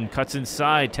 Norman cuts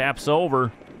inside, taps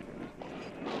over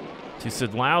to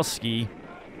Sidlowski.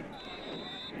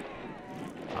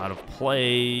 Out of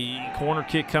play. Corner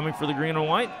kick coming for the green and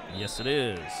white. Yes, it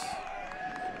is.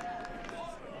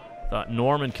 Thought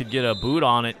Norman could get a boot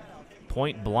on it,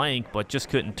 point blank, but just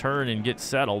couldn't turn and get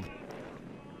settled.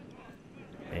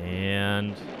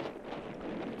 And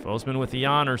Fosman with the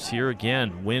honors here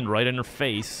again. Wind right in her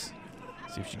face.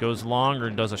 See if she goes long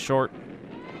or does a short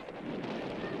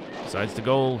Decides to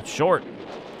go short.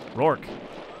 Rourke.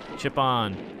 Chip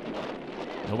on.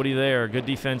 Nobody there. Good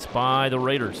defense by the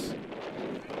Raiders.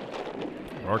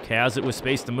 Rourke has it with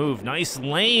space to move. Nice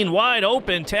lane, wide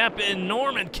open. Tap in.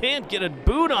 Norman can't get a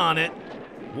boot on it.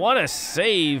 What a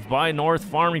save by North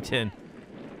Farmington.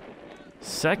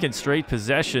 Second straight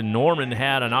possession. Norman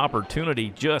had an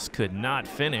opportunity, just could not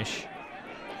finish.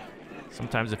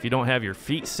 Sometimes if you don't have your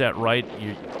feet set right,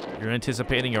 you're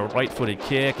anticipating a right-footed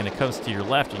kick, and it comes to your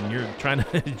left, and you're trying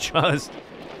to adjust,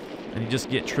 and you just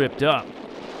get tripped up.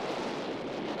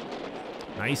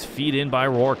 Nice feed in by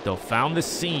Rourke, though. Found the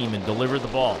seam and delivered the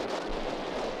ball.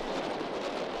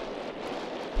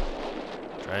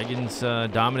 Dragons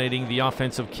dominating the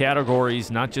offensive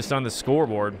categories, not just on the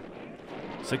scoreboard.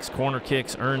 6 corner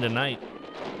kicks earned tonight.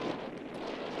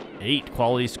 8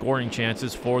 quality scoring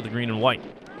chances for the green and white.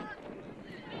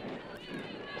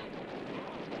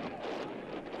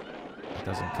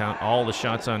 That doesn't count all the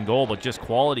shots on goal, but just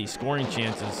quality scoring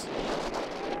chances.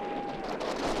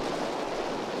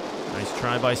 Nice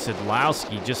try by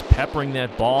Sidlowski, just peppering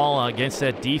that ball against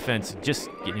that defense, just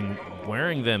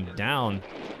wearing them down.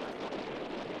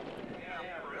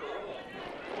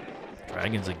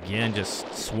 Dragons again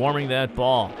just swarming that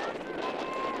ball.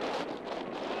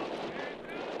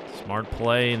 Smart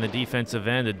play in the defensive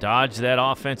end to dodge that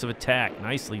offensive attack.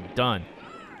 Nicely done.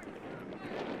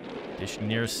 Dish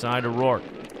near side to Rourke.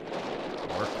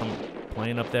 Rourke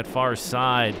playing up that far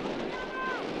side.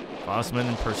 Fossman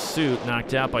in pursuit,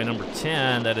 knocked out by number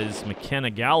 10. That is McKenna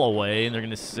Galloway, and they're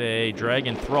going to say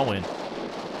Dragon throw-in.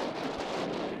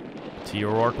 Tia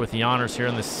Rourke with the honors here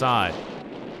on this side.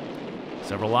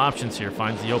 Several options here,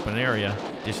 finds the open area,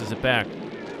 dishes it back.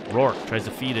 Rourke tries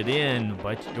to feed it in,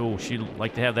 but she'd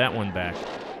like to have that one back.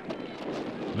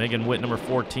 Megan Witt, number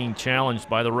 14, challenged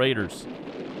by the Raiders.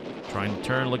 Trying to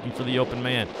turn, looking for the open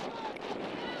man.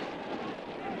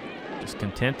 Just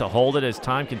content to hold it as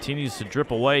time continues to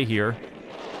drip away here.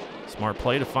 Smart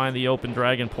play to find the open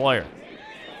Dragon player.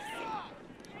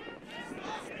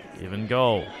 Give and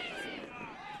go.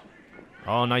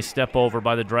 Oh, nice step over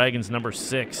by the Dragons, number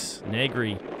 6.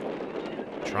 Negri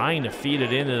trying to feed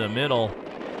it into the middle.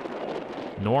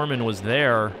 Norman was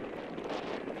there.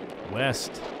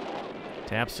 West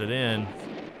taps it in.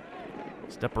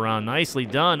 Step around, nicely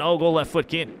done. Oh, go left foot,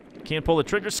 can't pull the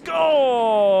trigger.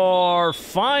 Score!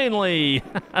 Finally!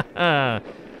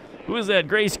 Who is that?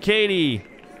 Grace Cady.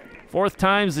 4th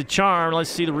time's the charm. Let's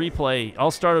see the replay.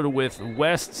 All started with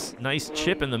West's nice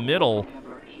chip in the middle,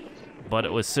 but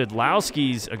it was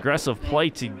Sidlowski's aggressive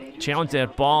play to challenge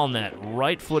that ball, and that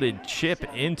right-footed chip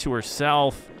into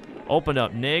herself. Opened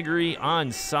up Negri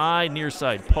onside, near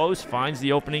side post, finds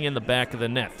the opening in the back of the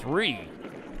net.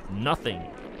 3-0.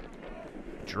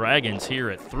 Dragons here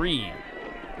at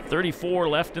 3:34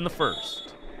 left in the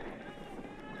first.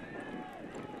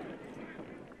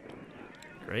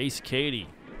 Grace Cady.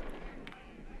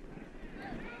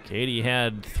 Cady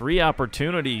had 3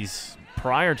 opportunities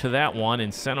prior to that one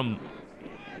and sent them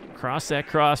across that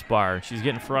crossbar. She's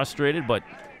getting frustrated, but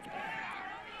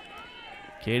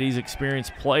Cady's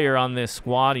experienced player on this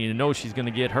squad, and you know she's going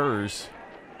to get hers.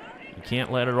 You can't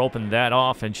let her open that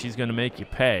off, and she's going to make you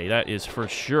pay. That is for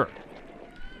sure.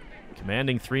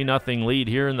 Commanding 3-0 lead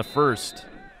here in the first.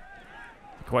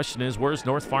 The question is, where's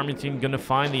North Farmington going to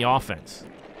find the offense?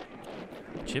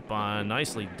 Chip on,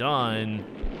 nicely done.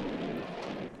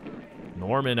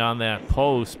 Norman on that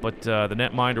post, but the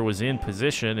netminder was in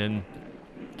position and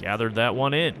gathered that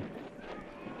one in.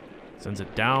 Sends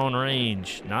it down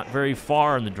range, not very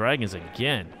far, and the Dragons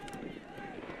again.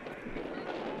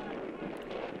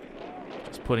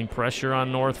 Just putting pressure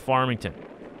on North Farmington.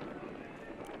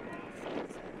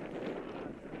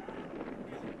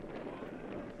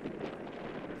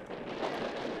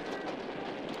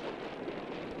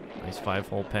 Nice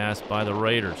 5-hole pass by the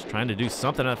Raiders. Trying to do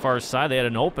something on the far side. They had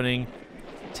an opening.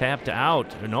 Tapped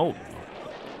out. No.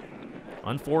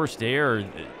 Unforced error.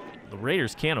 The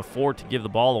Raiders can't afford to give the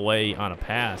ball away on a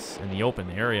pass in the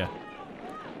open area.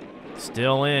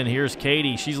 Still in. Here's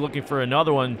Cady. She's looking for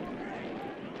another one.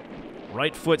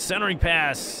 Right foot centering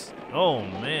pass. Oh,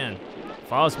 man.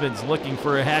 Fosman's looking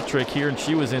for a hat trick here, and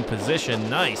she was in position.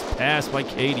 Nice pass by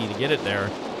Cady to get it there.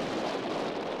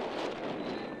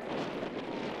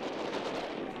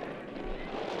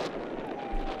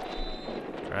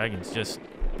 Dragons just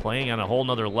playing on a whole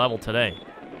nother level today.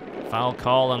 Foul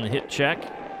call on the hit check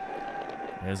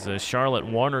as Charlotte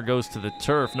Warner goes to the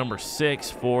turf, number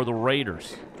 6 for the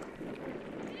Raiders.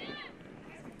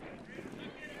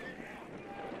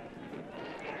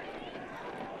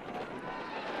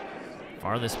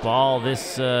 Farthest ball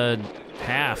this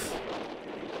half.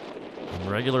 On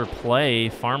regular play,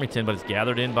 Farmington, but it's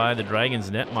gathered in by the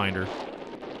Dragons netminder.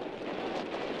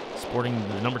 Sporting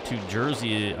the number 2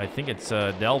 jersey, I think it's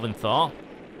Delvin Thaw.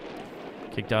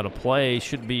 Kicked out of play,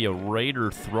 should be a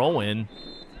Raider throw-in.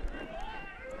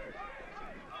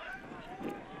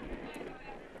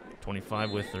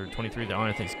 25 with, or 23,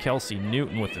 I think it's Kelsey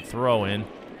Newton with the throw-in.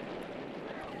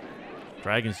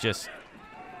 Dragons just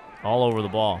all over the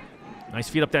ball. Nice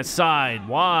feed up that side,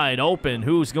 wide open.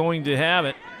 Who's going to have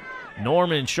it?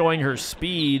 Norman showing her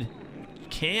speed.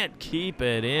 Can't keep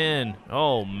it in.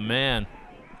 Oh, man.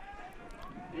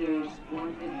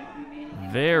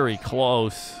 Very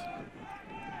close.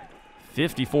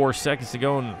 54 seconds to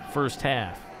go in the first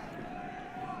half.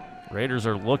 Raiders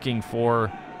are looking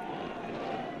for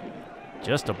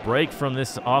just a break from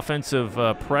this offensive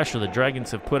pressure the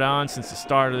Dragons have put on since the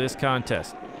start of this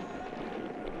contest.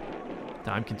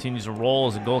 Time continues to roll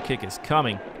as a goal kick is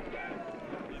coming.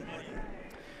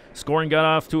 Scoring got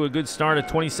off to a good start at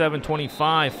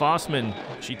 27-25. Fossman,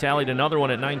 she tallied another one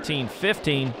at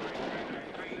 19-15.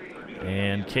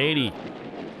 And Katie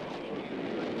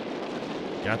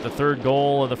got the third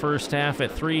goal of the first half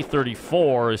at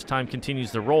 3:34 as time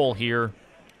continues to roll here.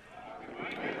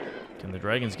 Can the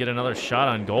Dragons get another shot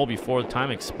on goal before the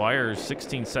time expires?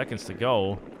 16 seconds to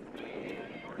go.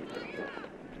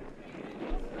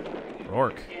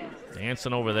 Rourke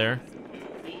dancing over there.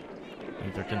 I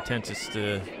think they're content just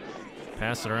to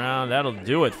pass it around. That'll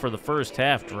do it for the first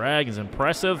half. Dragons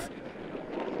impressive.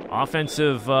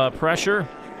 Offensive pressure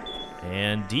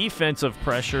and defensive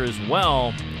pressure as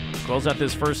well. Close out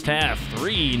this first half.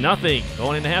 3-0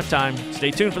 going into halftime.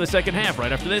 Stay tuned for the second half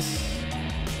right after this.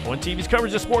 One TV's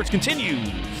coverage of sports continues.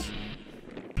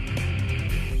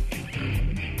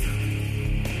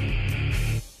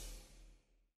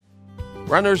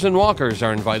 Runners and walkers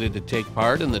are invited to take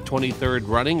part in the 23rd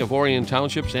running of Orion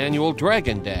Township's annual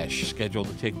Dragon Dash, scheduled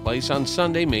to take place on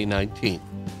Sunday, May 19th.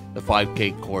 The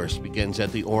 5K course begins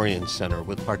at the Orion Center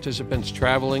with participants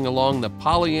traveling along the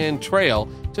Pollyant Trail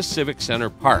to Civic Center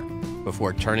Park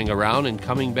before turning around and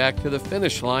coming back to the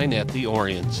finish line at the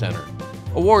Orion Center.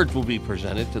 Awards will be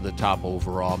presented to the top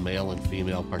overall male and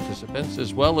female participants,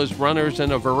 as well as runners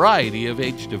in a variety of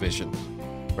age divisions.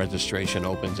 Registration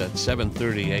opens at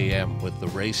 7:30 a.m. with the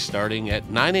race starting at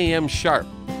 9 a.m. sharp.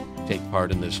 Take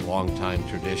part in this long-time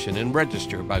tradition and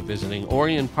register by visiting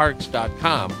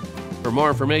orionparks.com. For more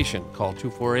information, call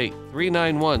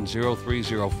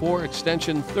 248-391-0304,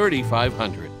 extension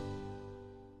 3500.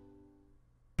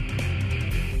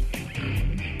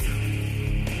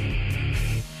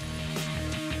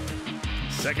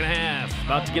 Second half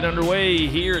about to get underway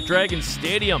here at Dragons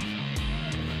Stadium.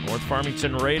 North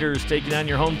Farmington Raiders taking on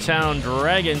your hometown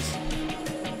Dragons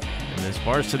in this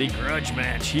varsity grudge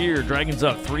match here. Dragons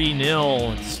up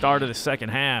 3-0 at the start of the second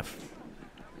half.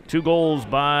 2 goals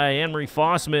by Anne-Marie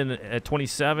Fossman at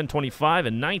 27-25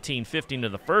 and 19-15 to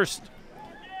the first.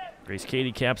 Grace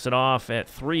Katie caps it off at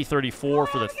 3:34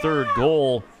 for the third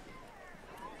goal.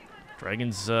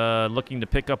 Dragons looking to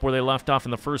pick up where they left off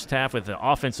in the first half with the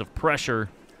offensive pressure.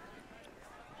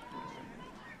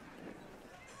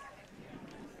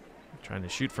 Trying to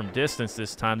shoot from distance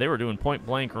this time. They were doing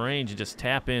point-blank range and just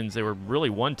tap-ins. They were really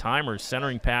one-timers,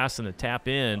 centering pass and a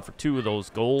tap-in for 2 of those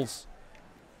goals.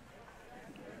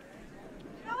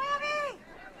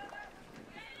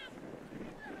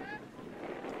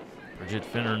 Bridget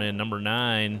Finnernan, number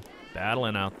 9,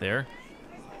 battling out there.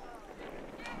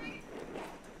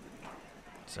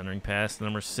 Centering pass to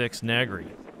number 6, Negri.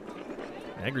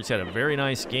 Negri's had a very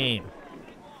nice game.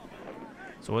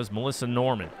 So has Melissa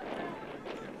Norman.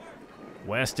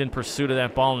 West in pursuit of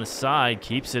that ball on the side,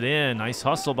 keeps it in. Nice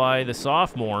hustle by the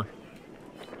sophomore.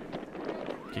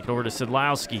 Kick over to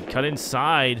Sidlowski, cut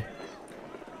inside.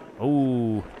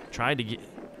 Oh, tried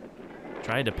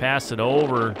to pass it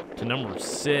over to number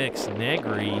 6,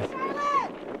 Negri.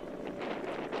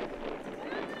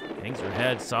 Hangs her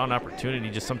head, saw an opportunity.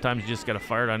 Just sometimes you just got to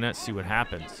fire it on net, see what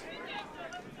happens.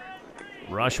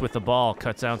 Rush with the ball,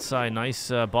 cuts outside. Nice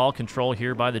ball control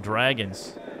here by the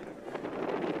Dragons.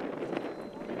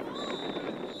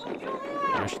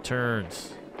 Rush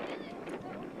turns.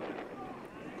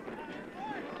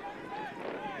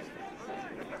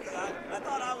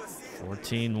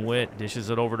 Witt dishes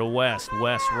it over to West.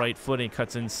 West right footing,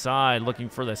 cuts inside, looking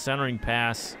for the centering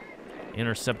pass.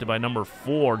 Intercepted by number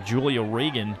 4, Julia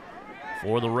Regan,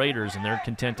 for the Raiders, and they're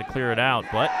content to clear it out.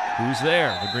 But who's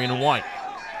there? The green and white.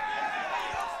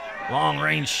 Long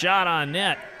range shot on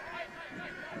net.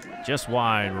 Just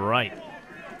wide right.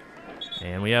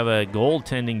 And we have a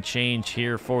goaltending change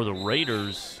here for the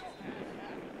Raiders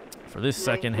for this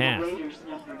second half.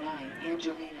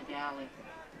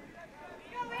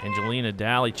 Angelina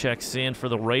Daly checks in for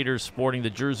the Raiders, sporting the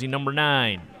jersey number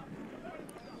 9.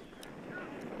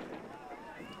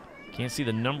 Can't see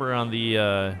the number on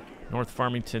the North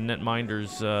Farmington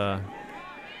Netminders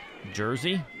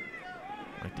jersey.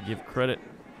 Like to give credit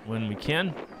when we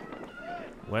can.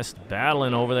 West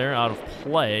battling over there, out of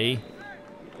play.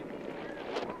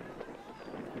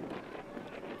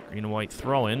 Green and white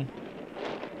throw-in.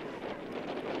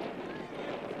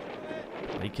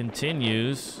 Play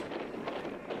continues.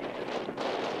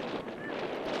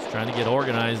 Just trying to get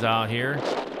organized out here.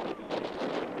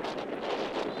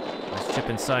 Nice chip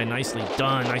inside, nicely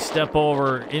done. Nice step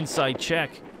over, inside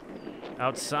check.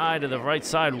 Outside of the right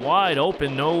side, wide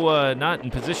open. No, not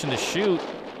in position to shoot.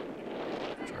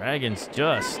 Dragons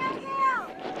just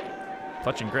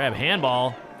clutch and grab.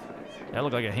 Handball. That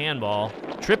looked like a handball.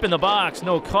 Trip in the box,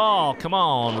 no call. Come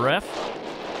on, ref.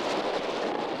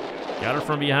 Got her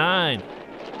from behind.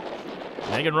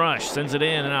 Megan Rush sends it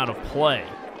in and out of play.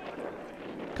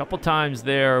 A couple times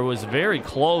there was very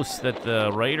close that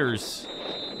the Raiders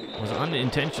was an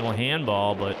unintentional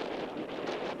handball, but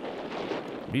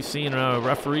we've seen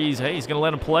referees, hey, he's going to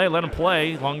let him play,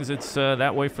 as long as it's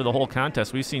that way for the whole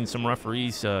contest. We've seen some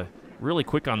referees really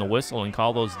quick on the whistle and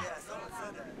call those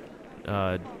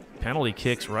penalty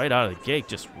kicks right out of the gate,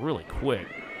 just really quick.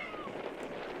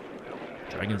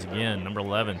 Dragons again, number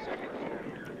 11.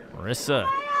 Marissa.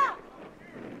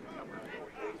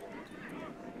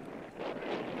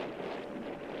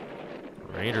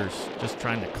 Raiders just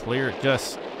trying to clear it,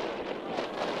 just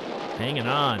hanging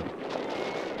on.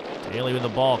 Daly with the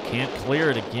ball, can't clear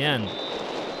it again.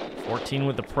 14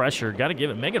 with the pressure, got to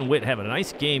give it. Megan Witt having a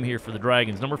nice game here for the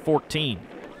Dragons, number 14.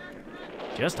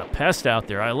 Just a pest out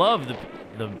there. I love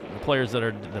the players that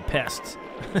are the pests.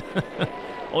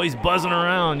 Always buzzing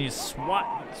around. You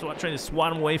trying to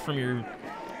swat them away from your,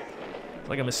 it's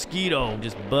like a mosquito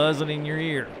just buzzing in your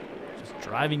ear, just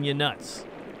driving you nuts.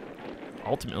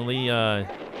 Ultimately,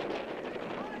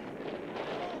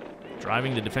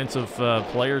 driving the defensive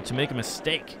player to make a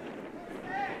mistake.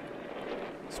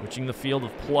 Switching the field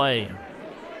of play.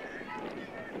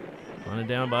 Running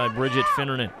down by Bridget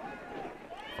Finnernan.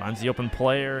 Finds the open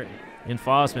player in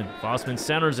Fossman. Fossman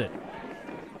centers it.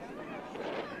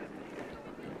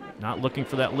 Not looking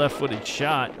for that left-footed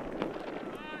shot.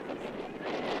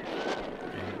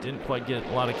 And didn't quite get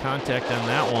a lot of contact on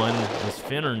that one. It was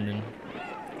Finnernan.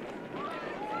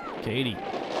 Katie.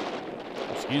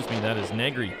 Excuse me, that is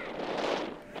Negri.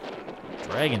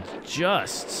 Dragons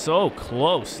just so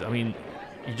close. I mean,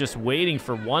 you're just waiting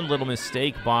for one little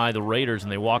mistake by the Raiders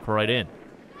and they walk right in.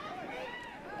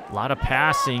 A lot of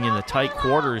passing in the tight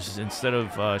quarters instead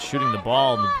of shooting the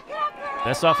ball.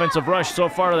 Best offensive rush so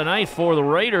far of the night for the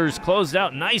Raiders. Closed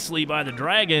out nicely by the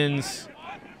Dragons.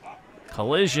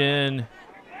 Collision.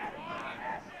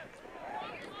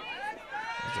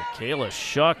 Kayla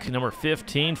Shuck, number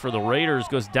 15 for the Raiders,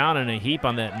 goes down in a heap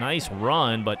on that nice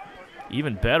run, but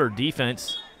even better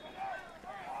defense.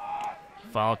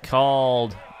 Foul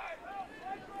called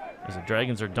as the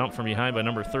Dragons are dumped from behind by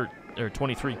number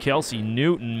 23, Kelsey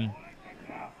Newton.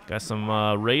 Got some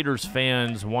Raiders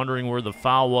fans wondering where the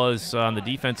foul was on the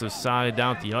defensive side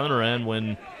down at the other end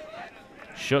when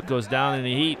Shook goes down in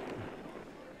the heat.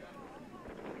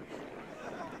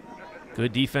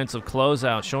 Good defensive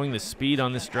closeout, showing the speed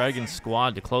on this Dragons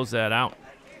squad to close that out.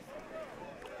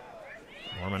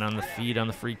 Norman on the feed on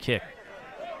the free kick.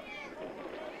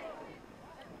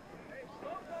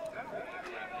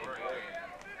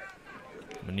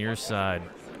 The near side.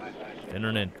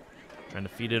 Finnernan trying to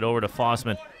feed it over to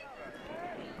Fossman.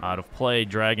 Out of play,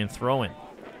 Dragon throw-in.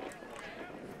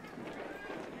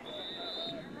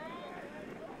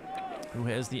 Who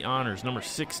has the honors? Number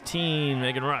 16,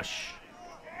 Megan Rush.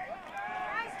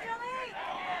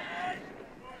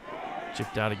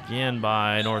 Chipped out again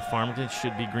by North Farmington.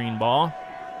 Should be green ball.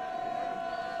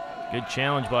 Good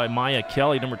challenge by Maya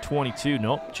Kelly, number 22.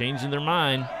 Nope, changing their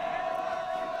mind.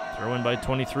 Throw in by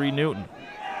 23, Newton.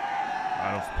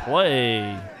 Out of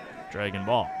play, Dragon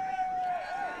ball.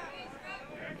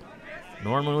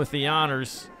 Norman with the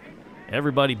honors.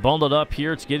 Everybody bundled up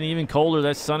here. It's getting even colder.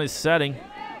 That sun is setting.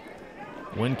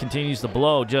 Wind continues to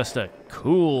blow. Just a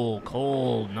cool,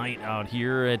 cold night out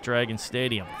here at Dragon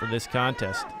Stadium for this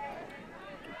contest.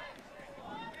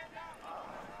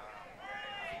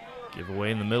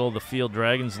 Giveaway in the middle of the field.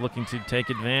 Dragons looking to take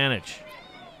advantage.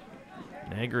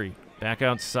 Negri back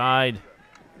outside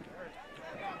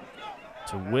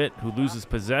to Witt, who loses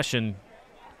possession.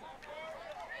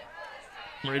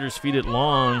 Raiders feed it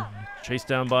long. Chased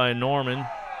down by Norman.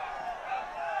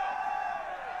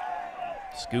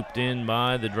 Scooped in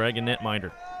by the Dragon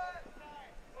netminder.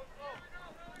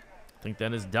 I think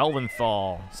that is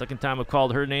Delventhal. Second time I've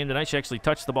called her name tonight. She actually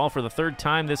touched the ball for the third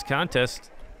time this contest.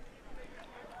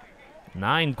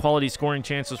 9 quality scoring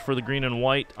chances for the green and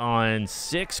white on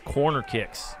 6 corner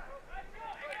kicks.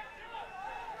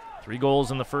 3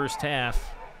 goals in the first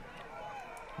half.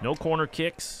 No corner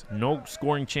kicks, no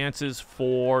scoring chances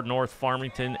for North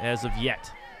Farmington as of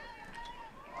yet.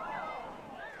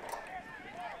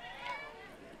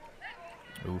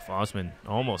 Ooh, Fossman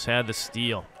almost had the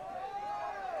steal.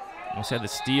 Almost had the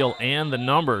steal and the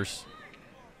numbers.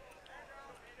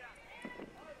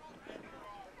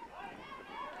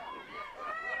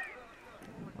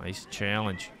 Nice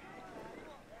challenge.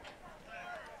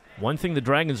 One thing the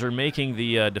Dragons are making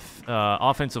the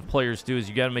offensive players do is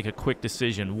you got to make a quick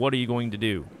decision. What are you going to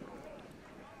do?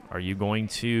 Are you going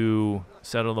to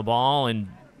settle the ball and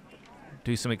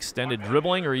do some extended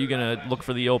dribbling, or are you going to look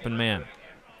for the open man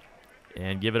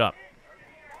and give it up?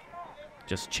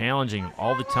 Just challenging him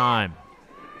all the time.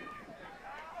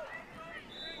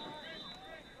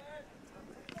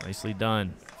 Nicely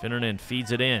done. Finnernan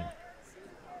feeds it in.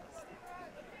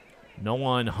 No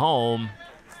one home.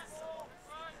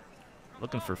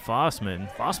 Looking for Fossman.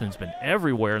 Fossman's been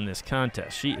everywhere in this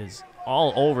contest. She is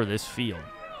all over this field.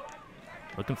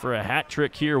 Looking for a hat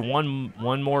trick here. One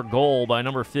more goal by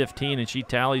number 15, and she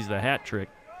tallies the hat trick.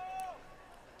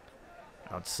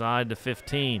 Outside to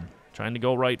 15. Trying to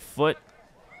go right foot.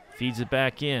 Feeds it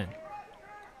back in.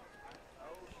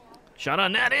 Shot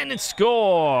on that end and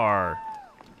score.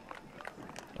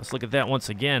 Let's look at that once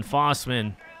again.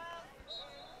 Fossman.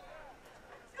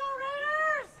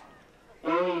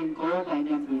 Orion goal by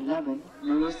number 11,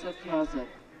 Marissa Kazak.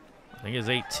 I think it's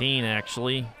 18,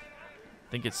 actually. I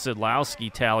think it's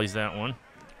Sidlowski tallies that one.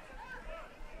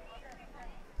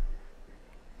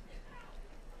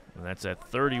 And that's at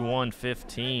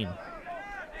 31-15.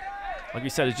 Like we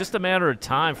said, it's just a matter of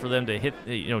time for them to hit,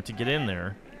 to get in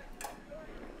there.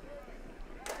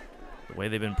 The way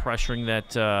they've been pressuring that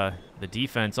the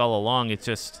defense all along, it's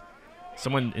just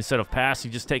someone, instead of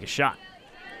passing, just take a shot.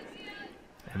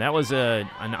 And that was an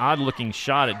odd-looking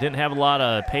shot. It didn't have a lot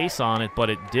of pace on it, but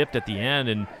it dipped at the end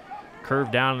and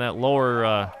curved down in that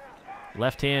lower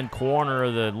left-hand corner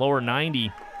of the lower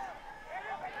 90.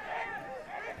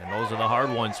 And those are the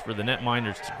hard ones for the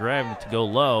netminders to grab, to go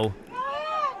low.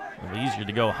 A little easier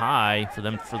to go high for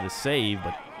them for the save,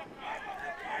 but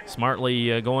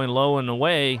smartly going low and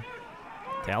away.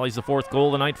 Tallies the 4th goal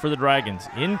of the night for the Dragons.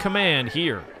 In command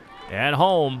here at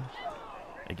home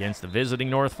against the visiting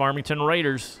North Farmington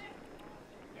Raiders.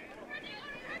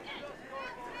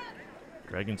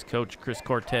 Dragons coach Chris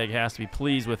Korteg has to be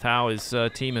pleased with how his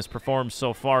team has performed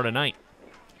so far tonight.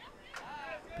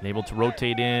 Been able to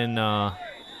rotate in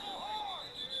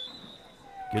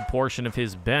good portion of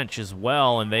his bench as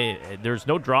well, and there's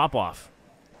no drop-off.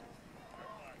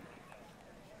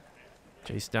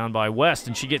 Chased down by West,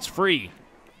 and she gets free.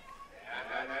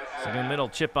 Second middle,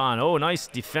 chip on. Oh, nice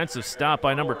defensive stop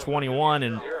by number 21,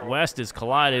 and West is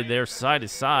collided there side to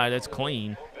side. That's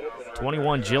clean.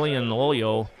 21, Jillian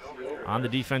Loyo on the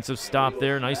defensive stop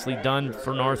there. Nicely done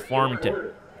for North Farmington.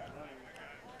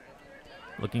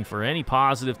 Looking for any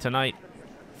positive tonight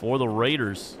for the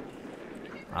Raiders.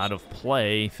 Out of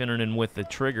play, Finnernan with the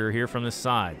trigger here from the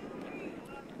side.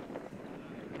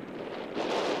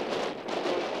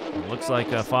 It looks like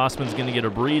Fossman's going to get a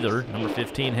breather. Number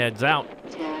 15 heads out.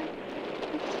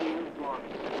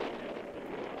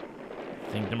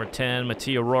 I think number 10,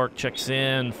 Mattia Rourke, checks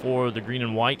in for the green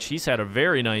and white. She's had a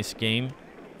very nice game.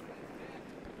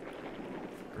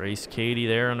 Grace Cady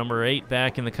there, number 8,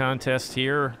 back in the contest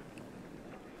here.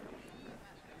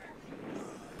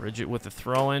 Bridget with the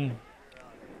throw-in.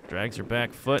 Drags her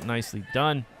back foot, nicely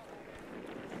done.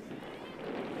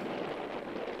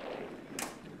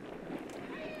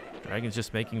 Dragons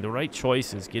just making the right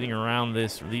choices, getting around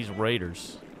these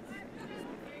Raiders.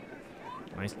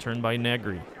 Nice turn by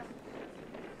Negri.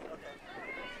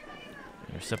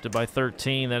 Intercepted by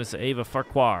 13. That is Ava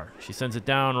Farquhar. She sends it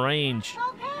down range.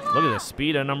 Look at the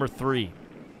speed of number 3.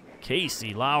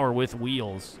 Casey Lauer with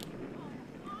wheels.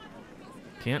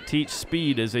 Can't teach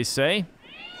speed, as they say.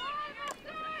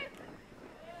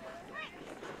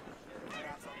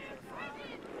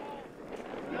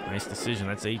 Nice decision.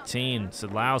 That's 18.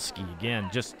 Sidlowski again,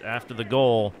 just after the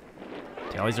goal.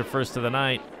 Tallies her first of the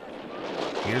night.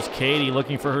 Here's Katie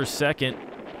looking for her second.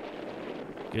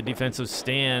 Good defensive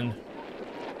stand.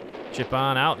 Chip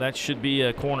on out. That should be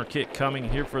a corner kick coming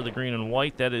here for the green and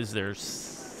white. That is their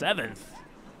 7th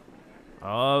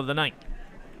of the night.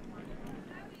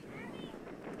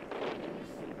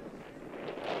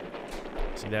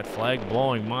 See that flag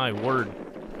blowing, my word.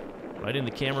 Right in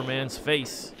the cameraman's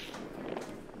face.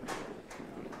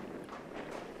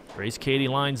 Grace Katie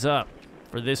lines up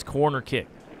for this corner kick.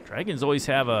 Dragons always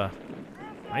have a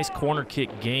nice corner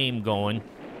kick game going.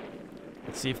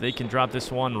 Let's see if they can drop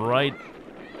this one right.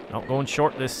 Nope, going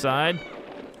short this side.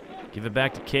 Give it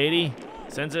back to Katie.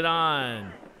 Sends it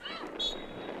on.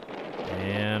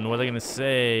 And what are they going to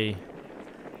say?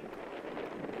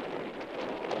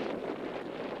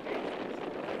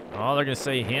 Oh, they're going to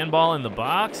say handball in the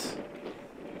box.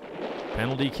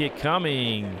 Penalty kick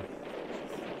coming.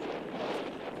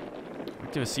 I'd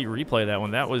like to see a replay of that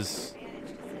one. That was...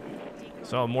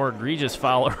 Saw a more egregious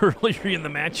foul earlier in the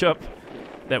matchup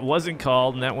that wasn't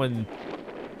called, and that one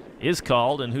is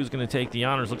called. And who's going to take the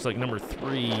honors? Looks like number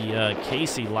 3,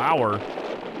 Casey Lauer.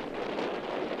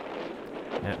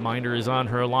 Netminder is on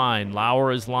her line.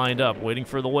 Lauer is lined up, waiting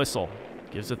for the whistle.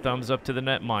 Gives a thumbs up to the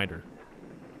netminder.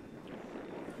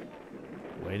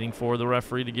 Waiting for the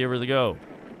referee to give her the go.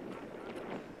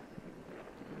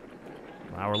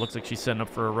 Lauer looks like she's setting up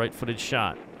for a right-footed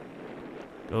shot.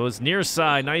 Goes near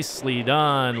side, nicely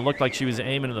done. Looked like she was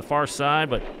aiming to the far side,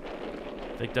 but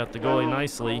picked up the goalie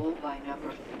nicely. Goal by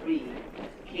number 3,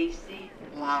 Casey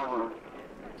Lauer.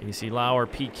 Casey Lauer,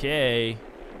 PK.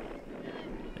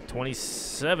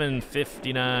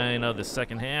 27:59 of the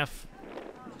second half.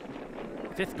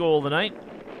 5th goal of the night.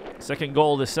 2nd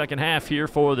goal of the second half here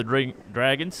for the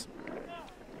Dragons.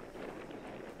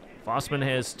 Fossman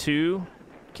has 2.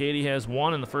 Katie has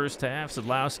 1 in the first half.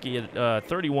 Sadlowski at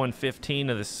 31:15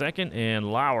 of the second,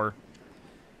 and Lauer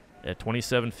at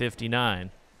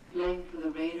 27:59. Playing for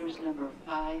the Raiders, number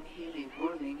 5, Haley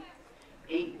Worthing.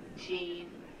 18,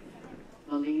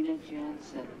 Melina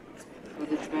Jansen. For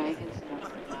the Dragons,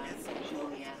 number 9,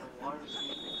 Juliana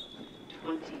Varsity.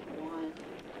 21,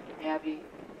 Abby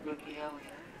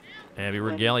Regalia. Abby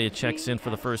Regalia checks in for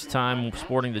the first time,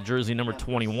 sporting the jersey number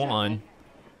 21.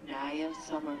 Nia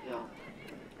Somerville.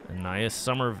 And Nia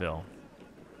Somerville.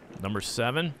 Number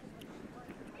 7.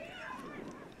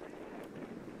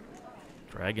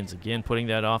 Dragons again putting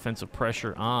that offensive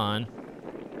pressure on.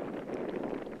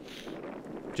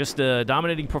 Just a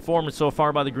dominating performance so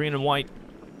far by the green and white.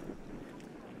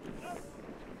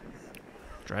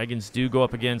 Dragons do go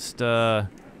up against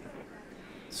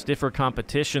stiffer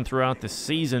competition throughout the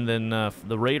season than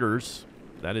the Raiders.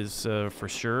 That is for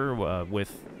sure,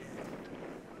 with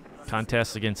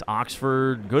contests against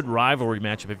Oxford. Good rivalry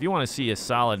matchup. If you want to see a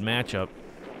solid matchup,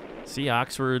 see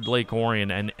Oxford, Lake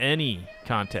Orion, and any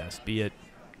contest, be it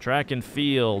track and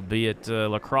field, be it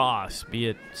lacrosse, be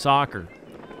it soccer.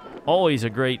 Always a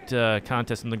great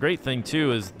contest. And the great thing,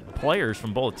 too, is the players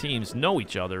from both teams know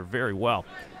each other very well.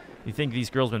 You think these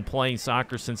girls have been playing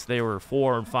soccer since they were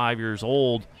 4 and 5 years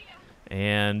old,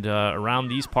 and around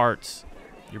these parts,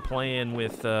 you're playing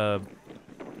with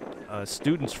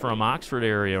students from Oxford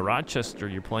area, Rochester.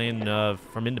 You're playing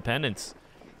from Independence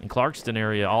and Clarkston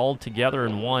area, all together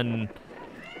in one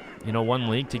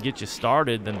league to get you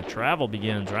started. Then the travel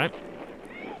begins, right?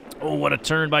 Oh, what a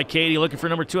turn by Katie, looking for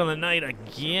number 2 on the night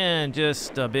again.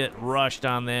 Just a bit rushed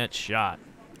on that shot.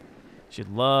 She'd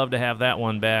love to have that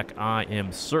one back. I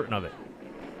am certain of it.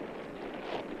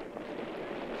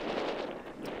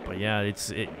 But yeah,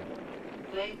 the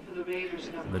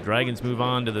Dragons move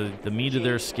on to the meat of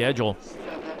their schedule.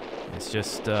 It's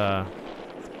just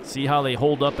see how they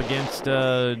hold up against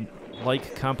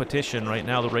like competition. Right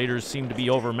now, the Raiders seem to be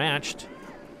overmatched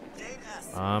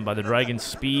by the Dragons'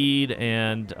 speed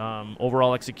and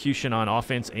overall execution on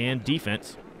offense and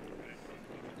defense.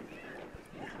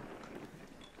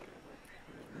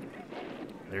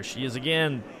 There she is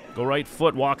again. Go right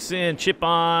foot, walks in, chip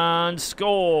on,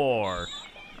 score.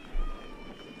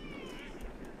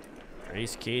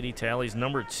 Grace Katie tallies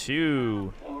number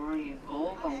 2. Orion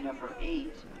goal by number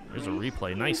 8. There's a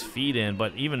replay. Nice feed in,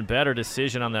 but even better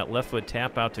decision on that left foot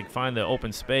tap out to find the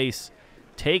open space.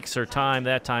 Takes her time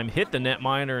that time, hit the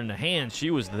netminder in the hand.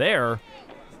 She was there.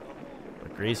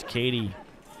 But Grace Katie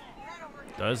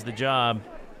does the job.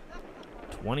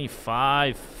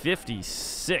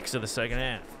 25:56 of the second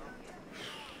half.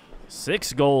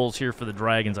 6 goals here for the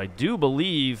Dragons. I do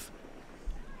believe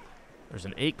there's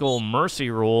an 8-goal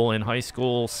mercy rule in high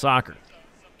school soccer.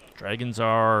 Dragons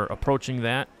are approaching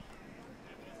that.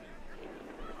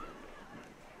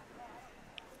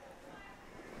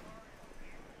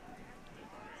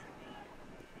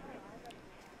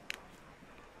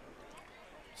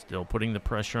 Still putting the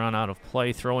pressure on out of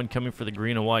play. Throw-in coming for the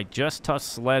green and white. Just tough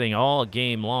sledding all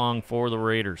game long for the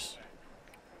Raiders.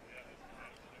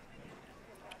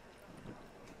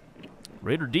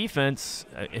 Raider defense,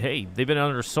 hey, they've been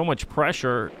under so much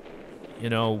pressure,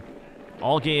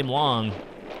 all game long.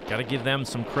 Got to give them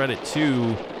some credit,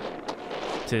 too,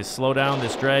 to slow down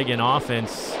this Dragon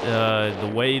offense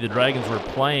the way the Dragons were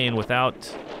playing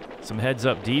without some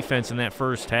heads-up defense in that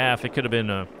first half. It could have been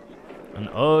an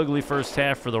ugly first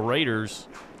half for the Raiders.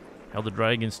 Held the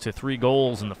Dragons to 3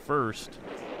 goals in the first.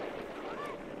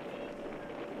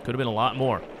 Could have been a lot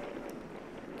more.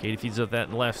 Katie feeds up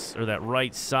that left or that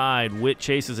right side. Witt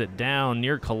chases it down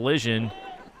near collision.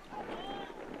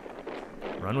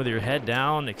 Run with your head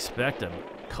down. Expect a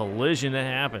collision to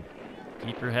happen.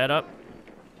 Keep your head up.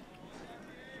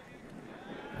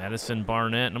 Madison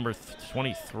Barnett, number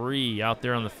 23, out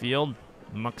there on the field,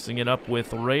 muxing it up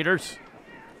with the Raiders.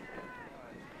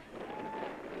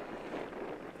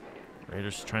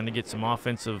 Raiders trying to get some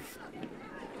offensive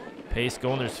pace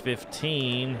going. There's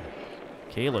 15.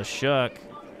 Kayla Shuck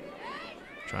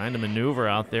trying to maneuver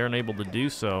out there and able to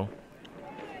do so.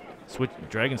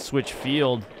 Dragons switch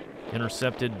field,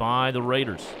 intercepted by the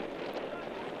Raiders.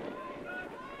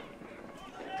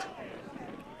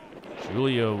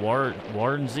 Julia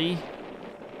Warsney.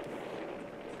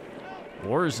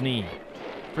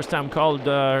 First time called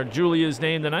Julia's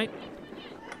name tonight.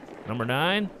 Number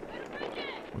 9.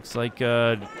 Looks like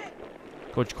Coach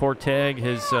Kortag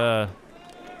has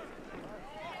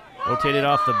rotated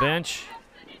off the bench.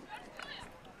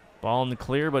 Ball in the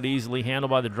clear, but easily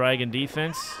handled by the Dragon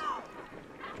defense.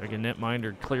 Dragon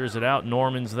netminder clears it out.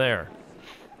 Norman's there.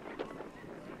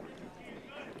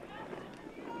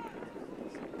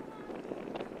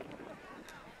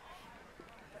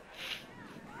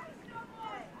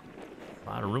 A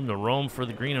lot of room to roam for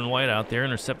the green and white out there.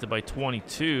 Intercepted by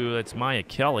 22. That's Maya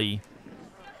Kelly.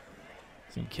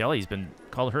 Kelly's been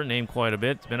called her name quite a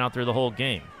bit. It's been out there the whole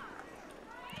game.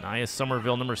 Nia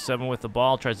Somerville, number 7, with the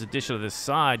ball. Tries to dish it to the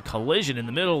side. Collision in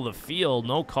the middle of the field.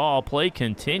 No call. Play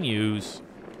continues.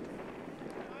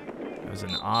 It was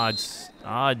an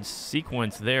odd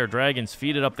sequence there. Dragons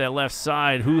feed it up that left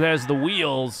side. Who has the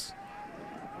wheels?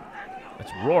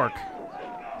 That's Rourke.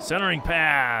 Centering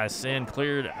pass and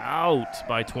cleared out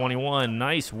by 21.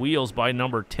 Nice wheels by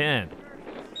number 10.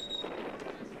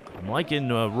 I'm liking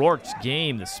Rourke's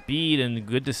game, the speed and the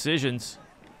good decisions.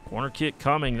 Corner kick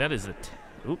coming. That is the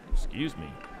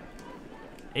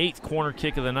 8th corner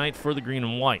kick of the night for the green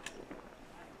and white.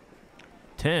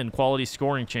 10 quality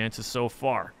scoring chances so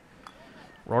far.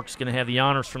 Rourke's going to have the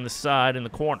honors from the side in the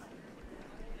corner.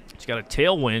 She's got a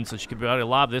tailwind, so she could be able to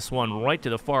lob this one right to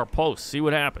the far post. See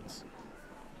what happens.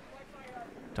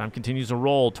 Time continues to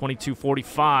roll.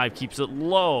 22:45 keeps it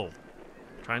low.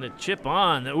 Trying to chip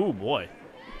on. Ooh, boy.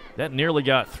 That nearly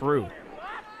got through.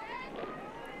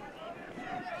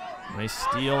 Nice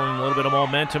steal and a little bit of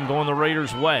momentum going the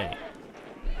Raiders' way.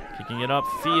 Kicking it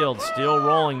upfield, still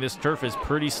rolling. This turf is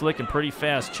pretty slick and pretty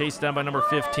fast. Chased down by number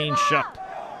 15, Shuck.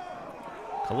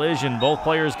 Collision, both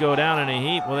players go down in a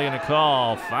heap. What are they going to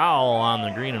call? Foul on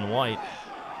the green and white.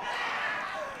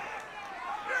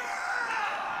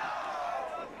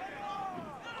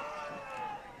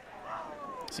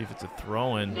 See if it's a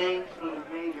throw-in. Name for the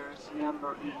Raiders,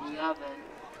 number 11,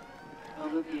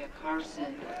 Olivia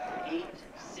Carson. 8,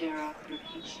 Sarah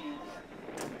Kirkichian.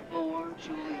 4,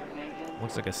 Julia Megan.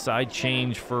 Looks like a side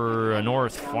change for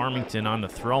North Farmington on the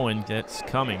throw-in. That's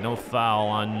coming. No foul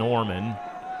on Norman.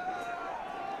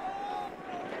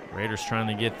 Raiders trying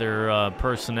to get their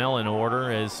personnel in order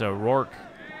as Rourke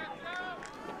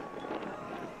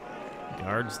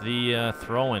guards the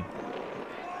throw-in.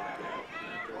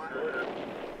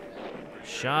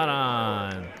 Shot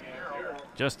on.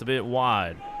 Just a bit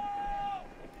wide.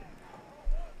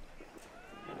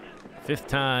 5th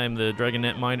time the Dragon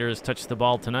netminder has touched the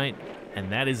ball tonight,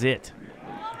 and that is it.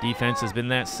 Defense has been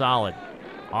that solid.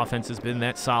 Offense has been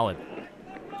that solid.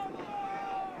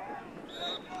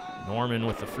 Norman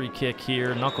with the free kick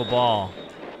here. Knuckleball.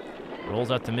 Rolls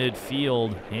out to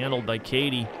midfield. Handled by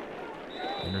Katie.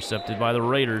 Intercepted by the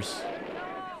Raiders.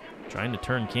 Trying to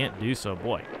turn, can't do so.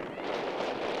 Boy.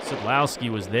 Sidlowski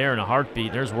was there in a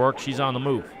heartbeat. There's Rourke. She's on the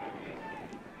move.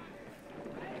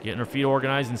 Getting her feet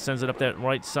organized and sends it up that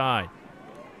right side.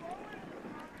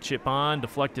 Chip on,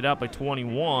 deflected out by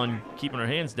 21. Keeping her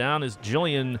hands down is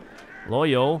Jillian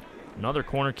Loyo. Another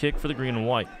corner kick for the green and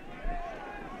white.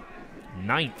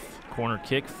 9th corner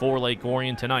kick for Lake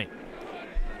Orion tonight.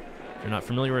 If you're not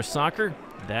familiar with soccer,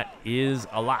 that is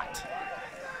a lot,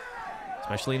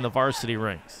 especially in the varsity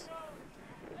ranks.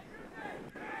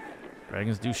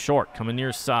 Dragons do short, coming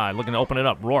near side, looking to open it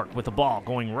up. Rourke with the ball,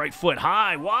 going right foot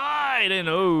high, wide, and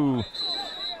oh,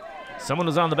 someone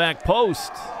was on the back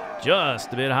post,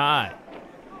 just a bit high.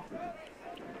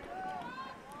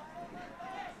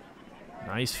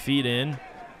 Nice feed in.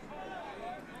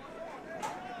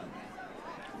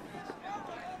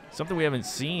 Something we haven't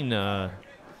seen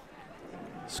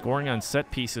scoring on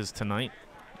set pieces tonight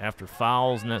after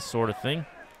fouls and that sort of thing.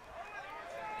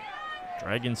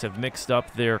 Dragons have mixed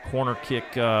up their corner kick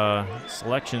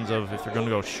selections of if they're going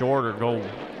to go short or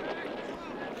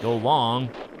go long.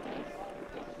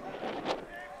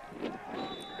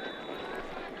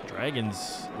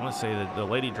 Dragons, I want to say that the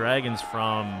Lady Dragons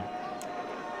from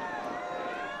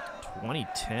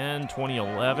 2010,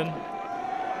 2011.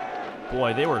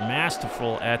 Boy, they were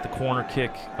masterful at the corner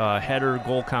kick header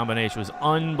goal combination. It was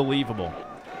unbelievable.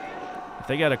 If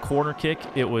they got a corner kick,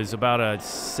 it was about a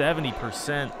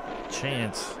 70%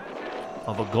 chance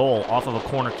of a goal off of a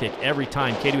corner kick every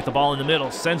time. Katie with the ball in the middle,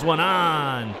 sends one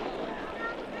on.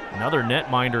 Another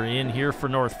netminder in here for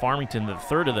North Farmington, the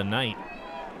third of the night.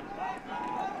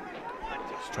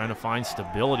 Just trying to find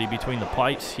stability between the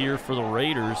pipes here for the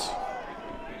Raiders.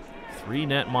 3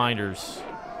 netminders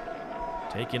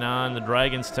taking on the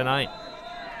Dragons tonight.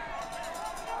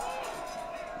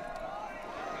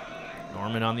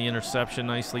 Norman on the interception,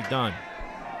 nicely done.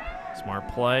 Smart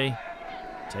play.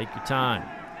 Take your time.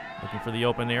 Looking for the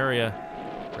open area.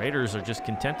 Raiders are just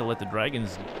content to let the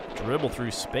Dragons dribble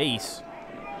through space.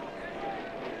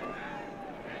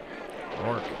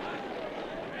 Rourke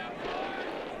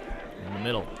in the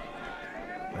middle.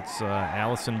 That's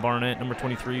Allison Barnett, number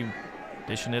 23,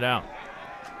 dishing it out.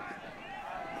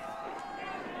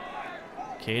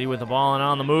 Katie with the ball and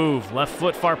on the move. Left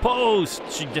foot, far post.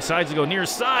 She decides to go near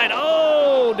side.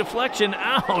 Oh, deflection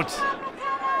out.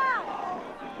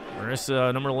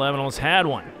 Marissa, number 11, almost had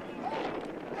one.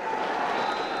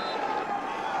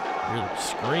 You're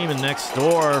screaming next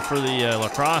door for the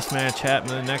lacrosse match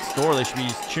happening next door. They should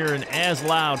be cheering as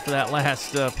loud for that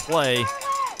last play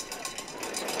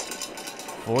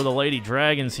for the Lady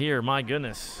Dragons here. My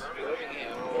goodness.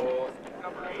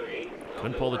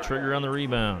 Couldn't pull the trigger on the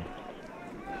rebound.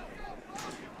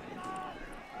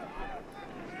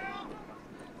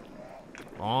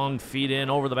 Long feed in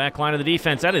over the back line of the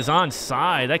defense. That is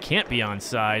onside. That can't be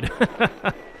onside.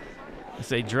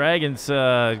 It's a Dragons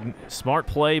smart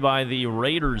play by the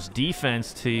Raiders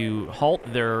defense to halt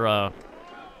their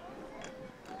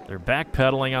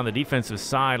backpedaling on the defensive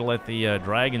side to let the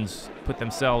Dragons put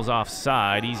themselves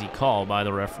offside. Easy call by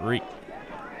the referee.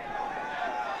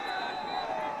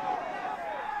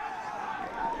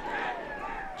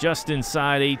 Just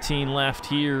inside 18 left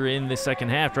here in the second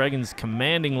half. Dragons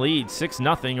commanding lead,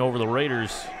 6-0 over the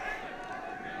Raiders.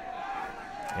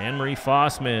 Anne-Marie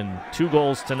Fossman, 2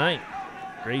 goals tonight.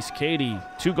 Grace Cady,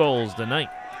 2 goals tonight.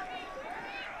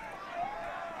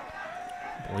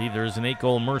 I believe there's an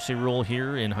 8-goal mercy rule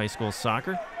here in high school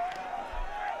soccer.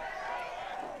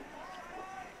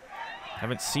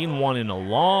 Haven't seen one in a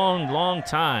long, long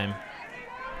time.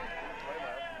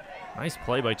 Nice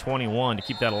play by 21 to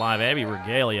keep that alive. Abby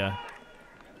Regalia,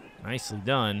 nicely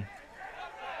done.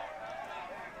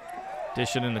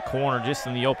 Dish it in the corner, just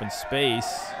in the open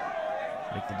space.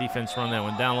 Make the defense run that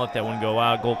one down, let that one go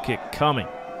out. Goal kick coming.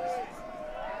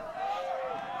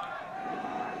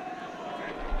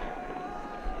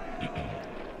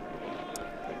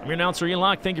 I'm your announcer, Ian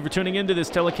Locke. Thank you for tuning in to this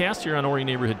telecast here on Orion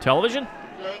Neighborhood Television.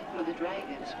 Playing for the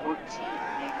Dragons, 14,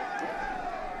 Megan Witt.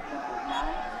 Number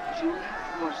 9, Julie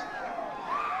Worsney.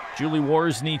 Julie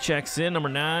Worsney checks in, number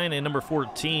 9, and number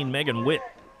 14, Megan Witt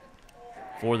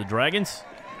for the Dragons.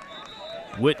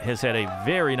 Witt has had a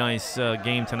very nice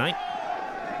game tonight.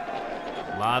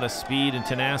 A lot of speed and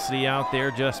tenacity out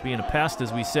there, just being a pest,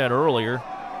 as we said earlier.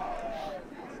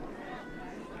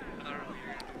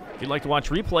 If you'd like to watch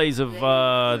replays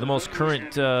of the most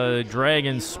current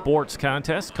Dragons sports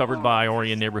contest covered by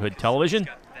Orion Neighborhood Television,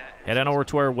 head on over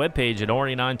to our webpage at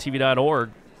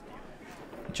orionontv.org.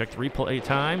 Check the replay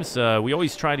times. We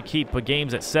always try to keep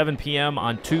games at 7 p.m.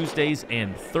 on Tuesdays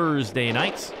and Thursday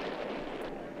nights.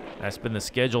 That's been the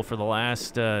schedule for the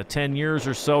last 10 years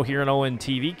or so here on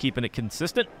ONTV, keeping it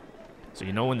consistent so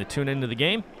you know when to tune into the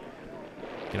game.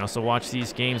 You can also watch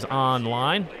these games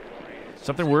online.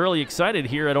 Something we're really excited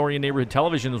here at Orion Neighborhood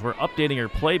Television is we're updating our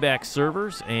playback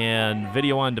servers and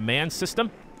video on demand system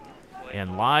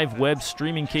and live web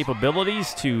streaming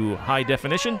capabilities to high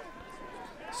definition.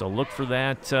 So look for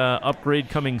that upgrade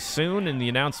coming soon, and the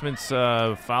announcements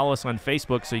follow us on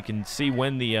Facebook so you can see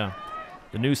when the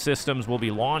new systems will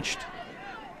be launched.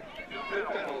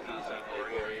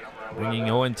 Bringing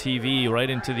ONTV right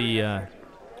into the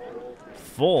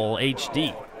full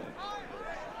HD.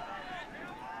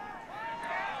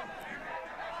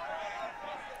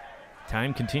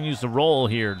 Time continues to roll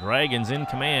here. Dragons in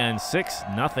command,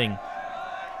 6-0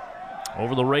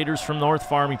 over the Raiders from North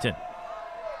Farmington.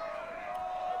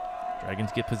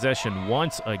 Dragons get possession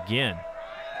once again.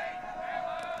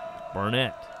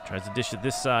 Burnett Tries to dish it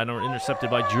this side, intercepted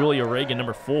by Julia Reagan,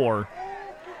 number 4.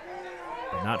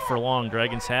 But not for long.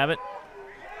 Dragons have it.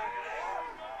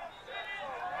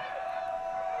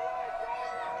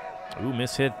 Ooh,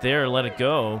 mishit there, let it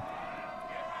go.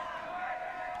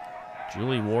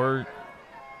 Julie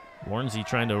Warnsey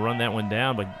trying to run that one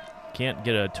down, but can't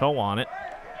get a toe on it.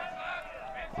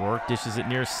 Rourke dishes it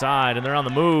near side, and they're on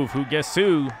the move. Guess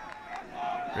who?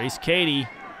 Grace Cady,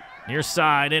 near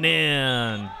side and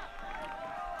in.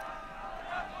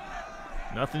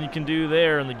 Nothing you can do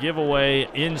there, and the giveaway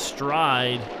in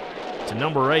stride to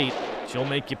number 8. She'll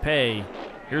make you pay.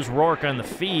 Here's Rourke on the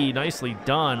feed, nicely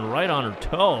done, right on her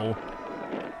toe.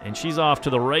 And she's off to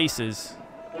the races.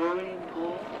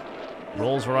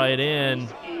 Rolls right in.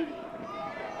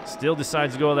 Still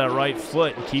decides to go with that right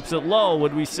foot and keeps it low,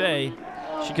 would we say.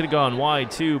 She could have gone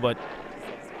wide too, but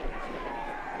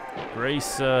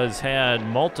Grace has had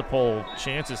multiple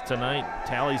chances tonight.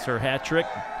 Tallies her hat trick.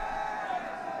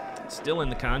 Still in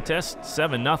the contest,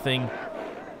 7-0.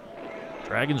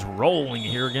 Dragons rolling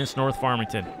here against North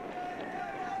Farmington.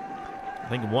 I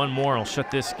think one more will shut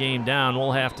this game down.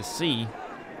 We'll have to see.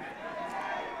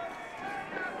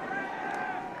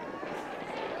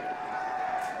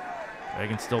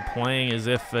 Dragons still playing as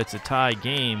if it's a tie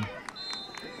game.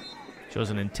 Shows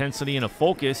an intensity and a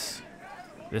focus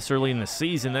this early in the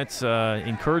season. That's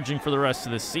encouraging for the rest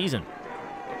of the season.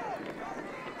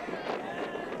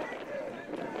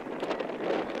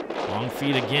 Long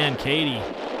feed again, Cady.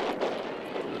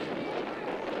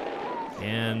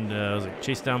 And was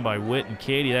chased down by Witt and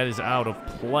Cady. That is out of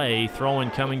play.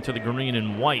 Throw-in coming to the green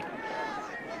and white.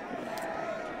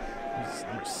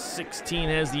 Number 16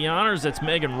 has the honors. That's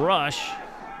Megan Rush.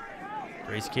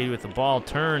 Grace Cady with the ball.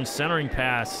 Turns, centering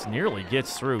pass. Nearly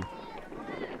gets through.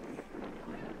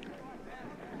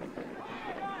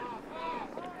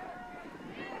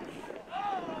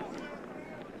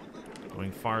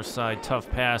 Going far side. Tough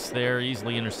pass there.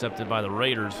 Easily intercepted by the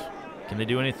Raiders. Can they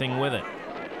do anything with it?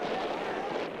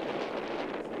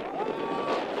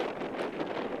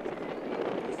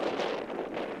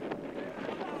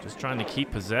 Trying to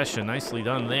keep possession. Nicely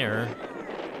done there.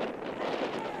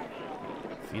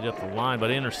 Feed up the line,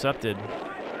 but intercepted.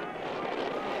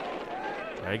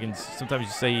 Dragons, sometimes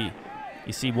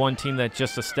you see one team that's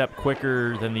just a step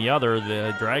quicker than the other.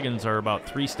 The Dragons are about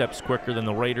 3 steps quicker than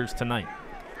the Raiders tonight.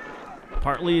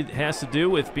 Partly it has to do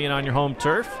with being on your home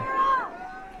turf.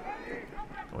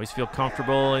 Always feel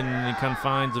comfortable in the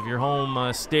confines of your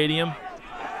home stadium.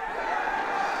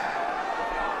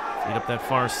 Feed up that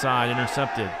far side,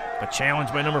 intercepted. A challenge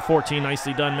by number 14,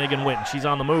 nicely done, Megan Witt. She's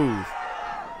on the move.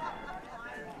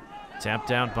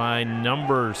 Tapped out by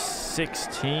number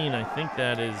 16, I think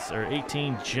that is, or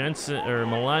 18, Jensen, or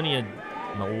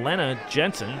Milena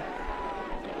Jensen.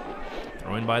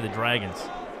 Throw in by the Dragons.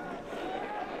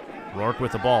 Rourke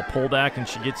with the ball, pull back, and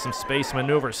she gets some space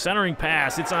maneuver. Centering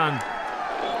pass, it's on.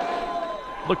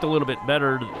 Looked a little bit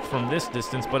better from this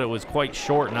distance, but it was quite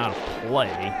short and out of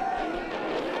play.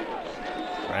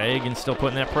 Reagan still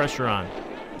putting that pressure on.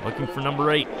 Looking for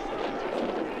number 8.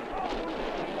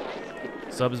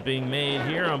 Subs being made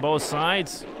here on both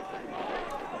sides.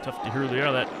 Tough to hear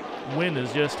there. That wind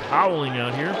is just howling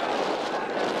out here.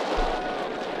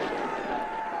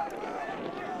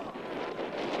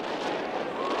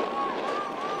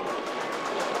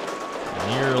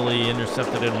 Nearly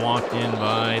intercepted and walked in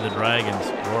by the Dragons.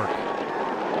 Rourke.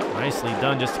 Nicely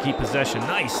done just to keep possession.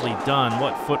 Nicely done.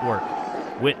 What footwork.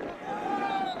 Witt.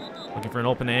 Looking for an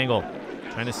open angle.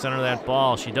 Trying to center that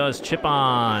ball. She does. Chip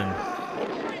on.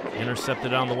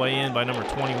 Intercepted on the way in by number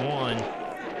 21.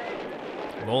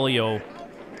 Lolio.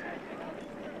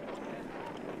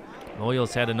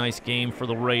 Lolio's had a nice game for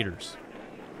the Raiders.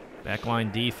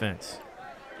 Backline defense.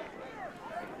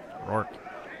 Rourke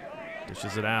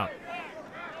dishes it out.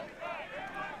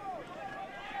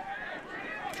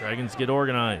 Dragons get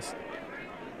organized.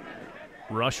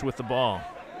 Rush with the ball.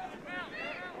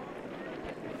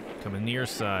 Coming near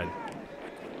side.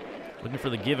 Looking for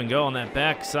the give and go on that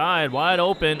back side. Wide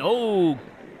open. Oh,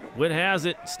 Witt has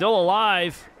it. Still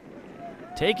alive.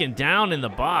 Taken down in the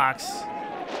box.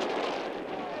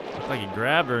 Looked like he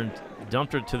grabbed her and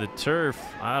dumped her to the turf.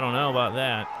 I don't know about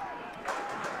that.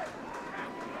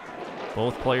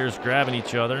 Both players grabbing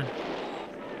each other.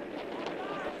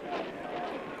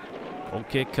 Goal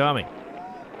kick coming.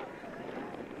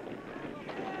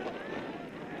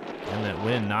 And that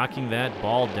wind knocking that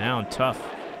ball down tough.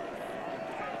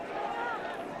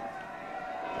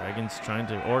 Dragons trying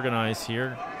to organize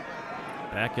here.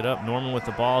 Back it up. Norman with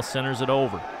the ball, centers it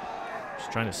over.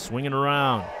 Just trying to swing it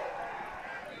around.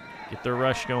 Get their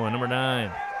rush going. Number 9.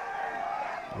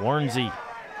 Warnsey.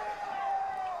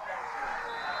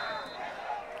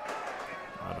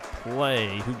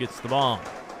 play. Who gets the ball?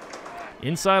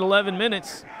 Inside 11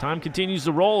 minutes. Time continues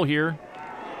to roll here.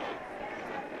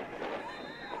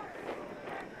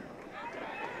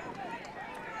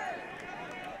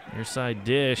 Near side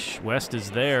dish. West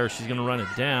is there. She's going to run it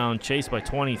down. Chased by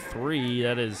 23.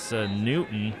 That is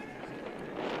Newton.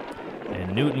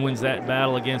 And Newton wins that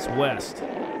battle against West.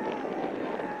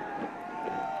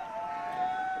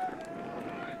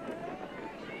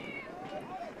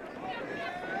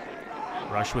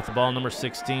 Rush with the ball, number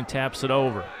 16, taps it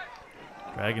over.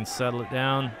 Dragons settle it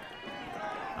down.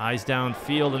 Eyes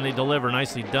downfield, and they deliver.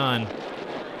 Nicely done.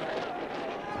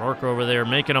 Rourke over there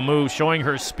making a move, showing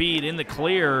her speed in the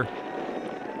clear.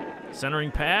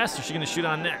 Centering pass, or is she going to shoot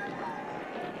on net?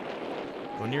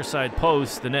 Go near side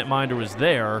post. The netminder was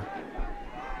there.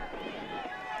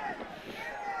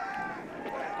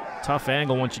 Tough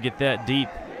angle once you get that deep.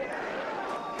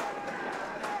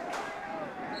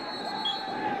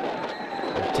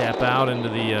 Tap out into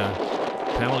the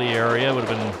penalty area would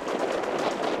have been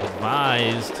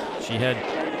advised. She had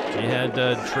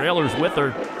trailers with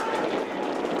her.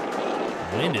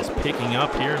 Wind is picking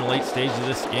up here in the late stages of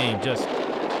this game, just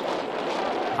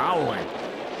howling.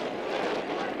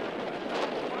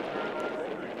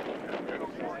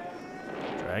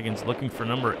 Dragons looking for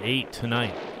number 8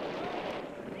 tonight.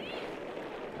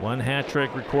 One hat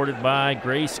trick recorded by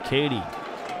Grace Cady.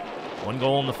 1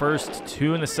 goal in the first,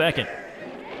 2 in the second.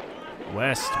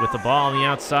 West with the ball on the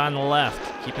outside and the left,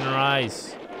 keeping her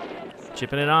eyes.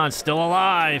 Chipping it on, still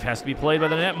alive. Has to be played by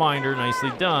the netminder.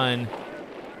 Nicely done.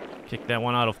 Kick that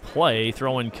one out of play.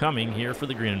 Throw-in coming here for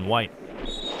the green and white.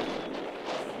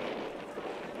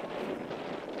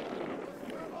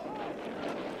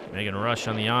 Megan Rush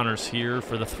on the honors here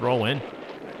for the throw-in.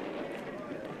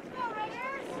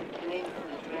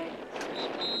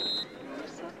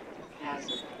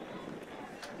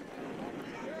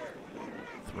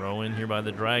 Throw in here by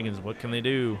the Dragons. What can they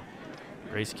do?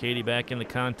 Grace Cady back in the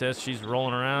contest. She's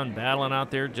rolling around, battling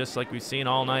out there just like we've seen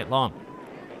all night long.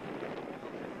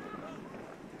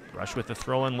 Rush with the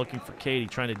throw in, looking for Cady,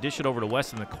 trying to dish it over to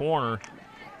West in the corner.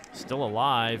 Still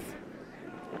alive.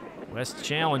 West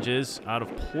challenges, out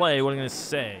of play. What am I going to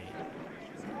say?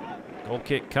 Goal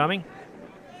kick coming.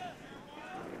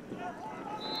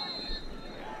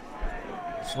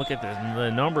 Let's look at the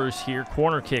numbers here.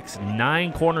 Corner kicks,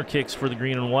 9 corner kicks for the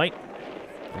green and white.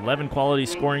 11 quality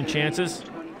scoring chances.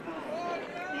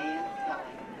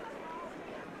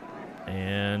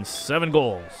 And 7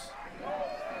 goals.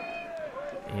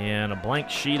 And a blank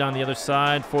sheet on the other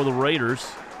side for the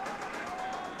Raiders.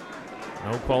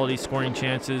 No quality scoring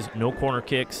chances, no corner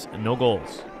kicks, and no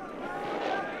goals.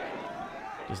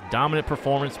 Just dominant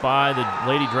performance by the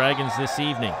Lady Dragons this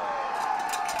evening.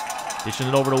 Dishing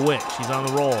it over to Wick. She's on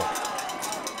the roll.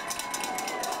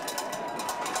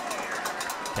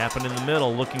 Tapping in the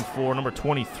middle, looking for number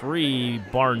 23,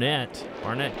 Barnett.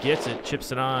 Barnett gets it,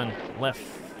 chips it on left.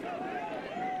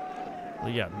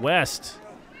 We got West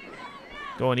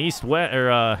going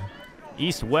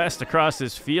east-west across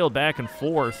this field, back and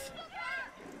forth.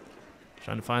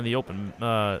 Trying to find the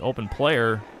open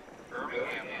player.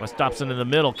 West stops into the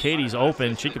middle. Cady's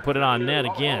open. She could put it on net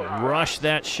again. Rush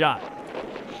that shot.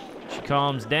 She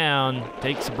calms down,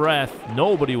 takes a breath.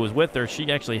 Nobody was with her. She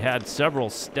actually had several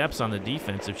steps on the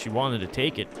defense if she wanted to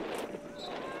take it.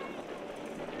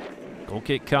 Goal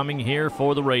kick coming here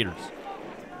for the Raiders.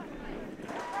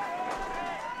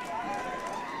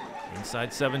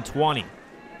 Inside 7:20.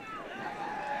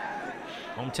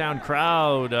 Hometown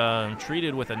crowd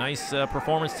treated with a nice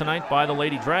performance tonight by the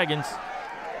Lady Dragons.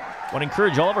 I want to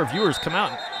encourage all of our viewers come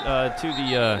out to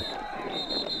the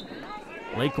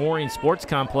Lake Orion Sports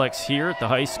Complex here at the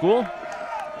high school.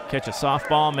 Catch a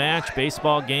softball match,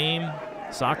 baseball game,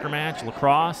 soccer match,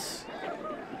 lacrosse,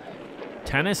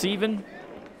 tennis even.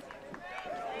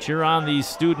 Cheer on these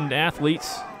student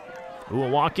athletes who will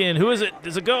walk in. Who is it?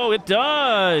 Does it go? It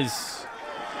does.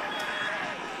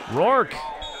 Rourke.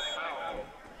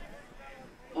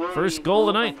 First goal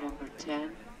tonight.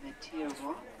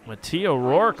 Mattia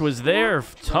Rourke was there.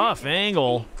 Tough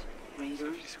angle.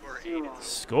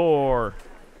 Score.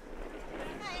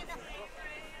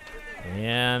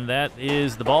 And that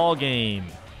is the ball game.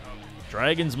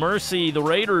 Dragons mercy the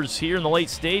Raiders here in the late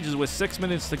stages with 6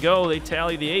 minutes to go. They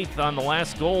tally the 8th on the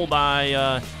last goal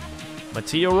by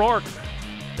Mattia Rourke.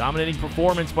 Dominating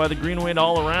performance by the Green Wind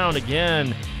all around.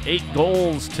 Again, 8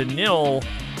 goals to 0.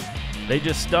 They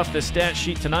just stuffed the stat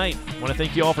sheet tonight. I want to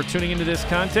thank you all for tuning into this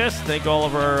contest. Thank all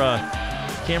of our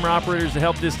camera operators that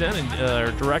helped this done, and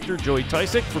our director, Joey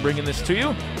Tysick, for bringing this to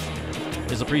you.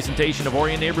 This is a presentation of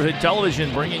Orion Neighborhood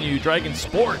Television, bringing you Dragon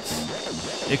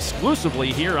Sports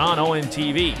exclusively here on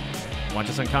ONTV. Watch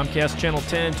us on Comcast Channel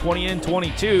 10, 20, and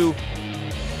 22.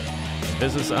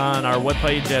 Visit us on our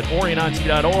webpage at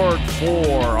oriontv.org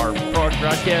for our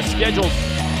broadcast schedules.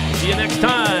 See you next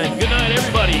time. Good night,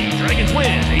 everybody. Dragons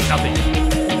win 8-0.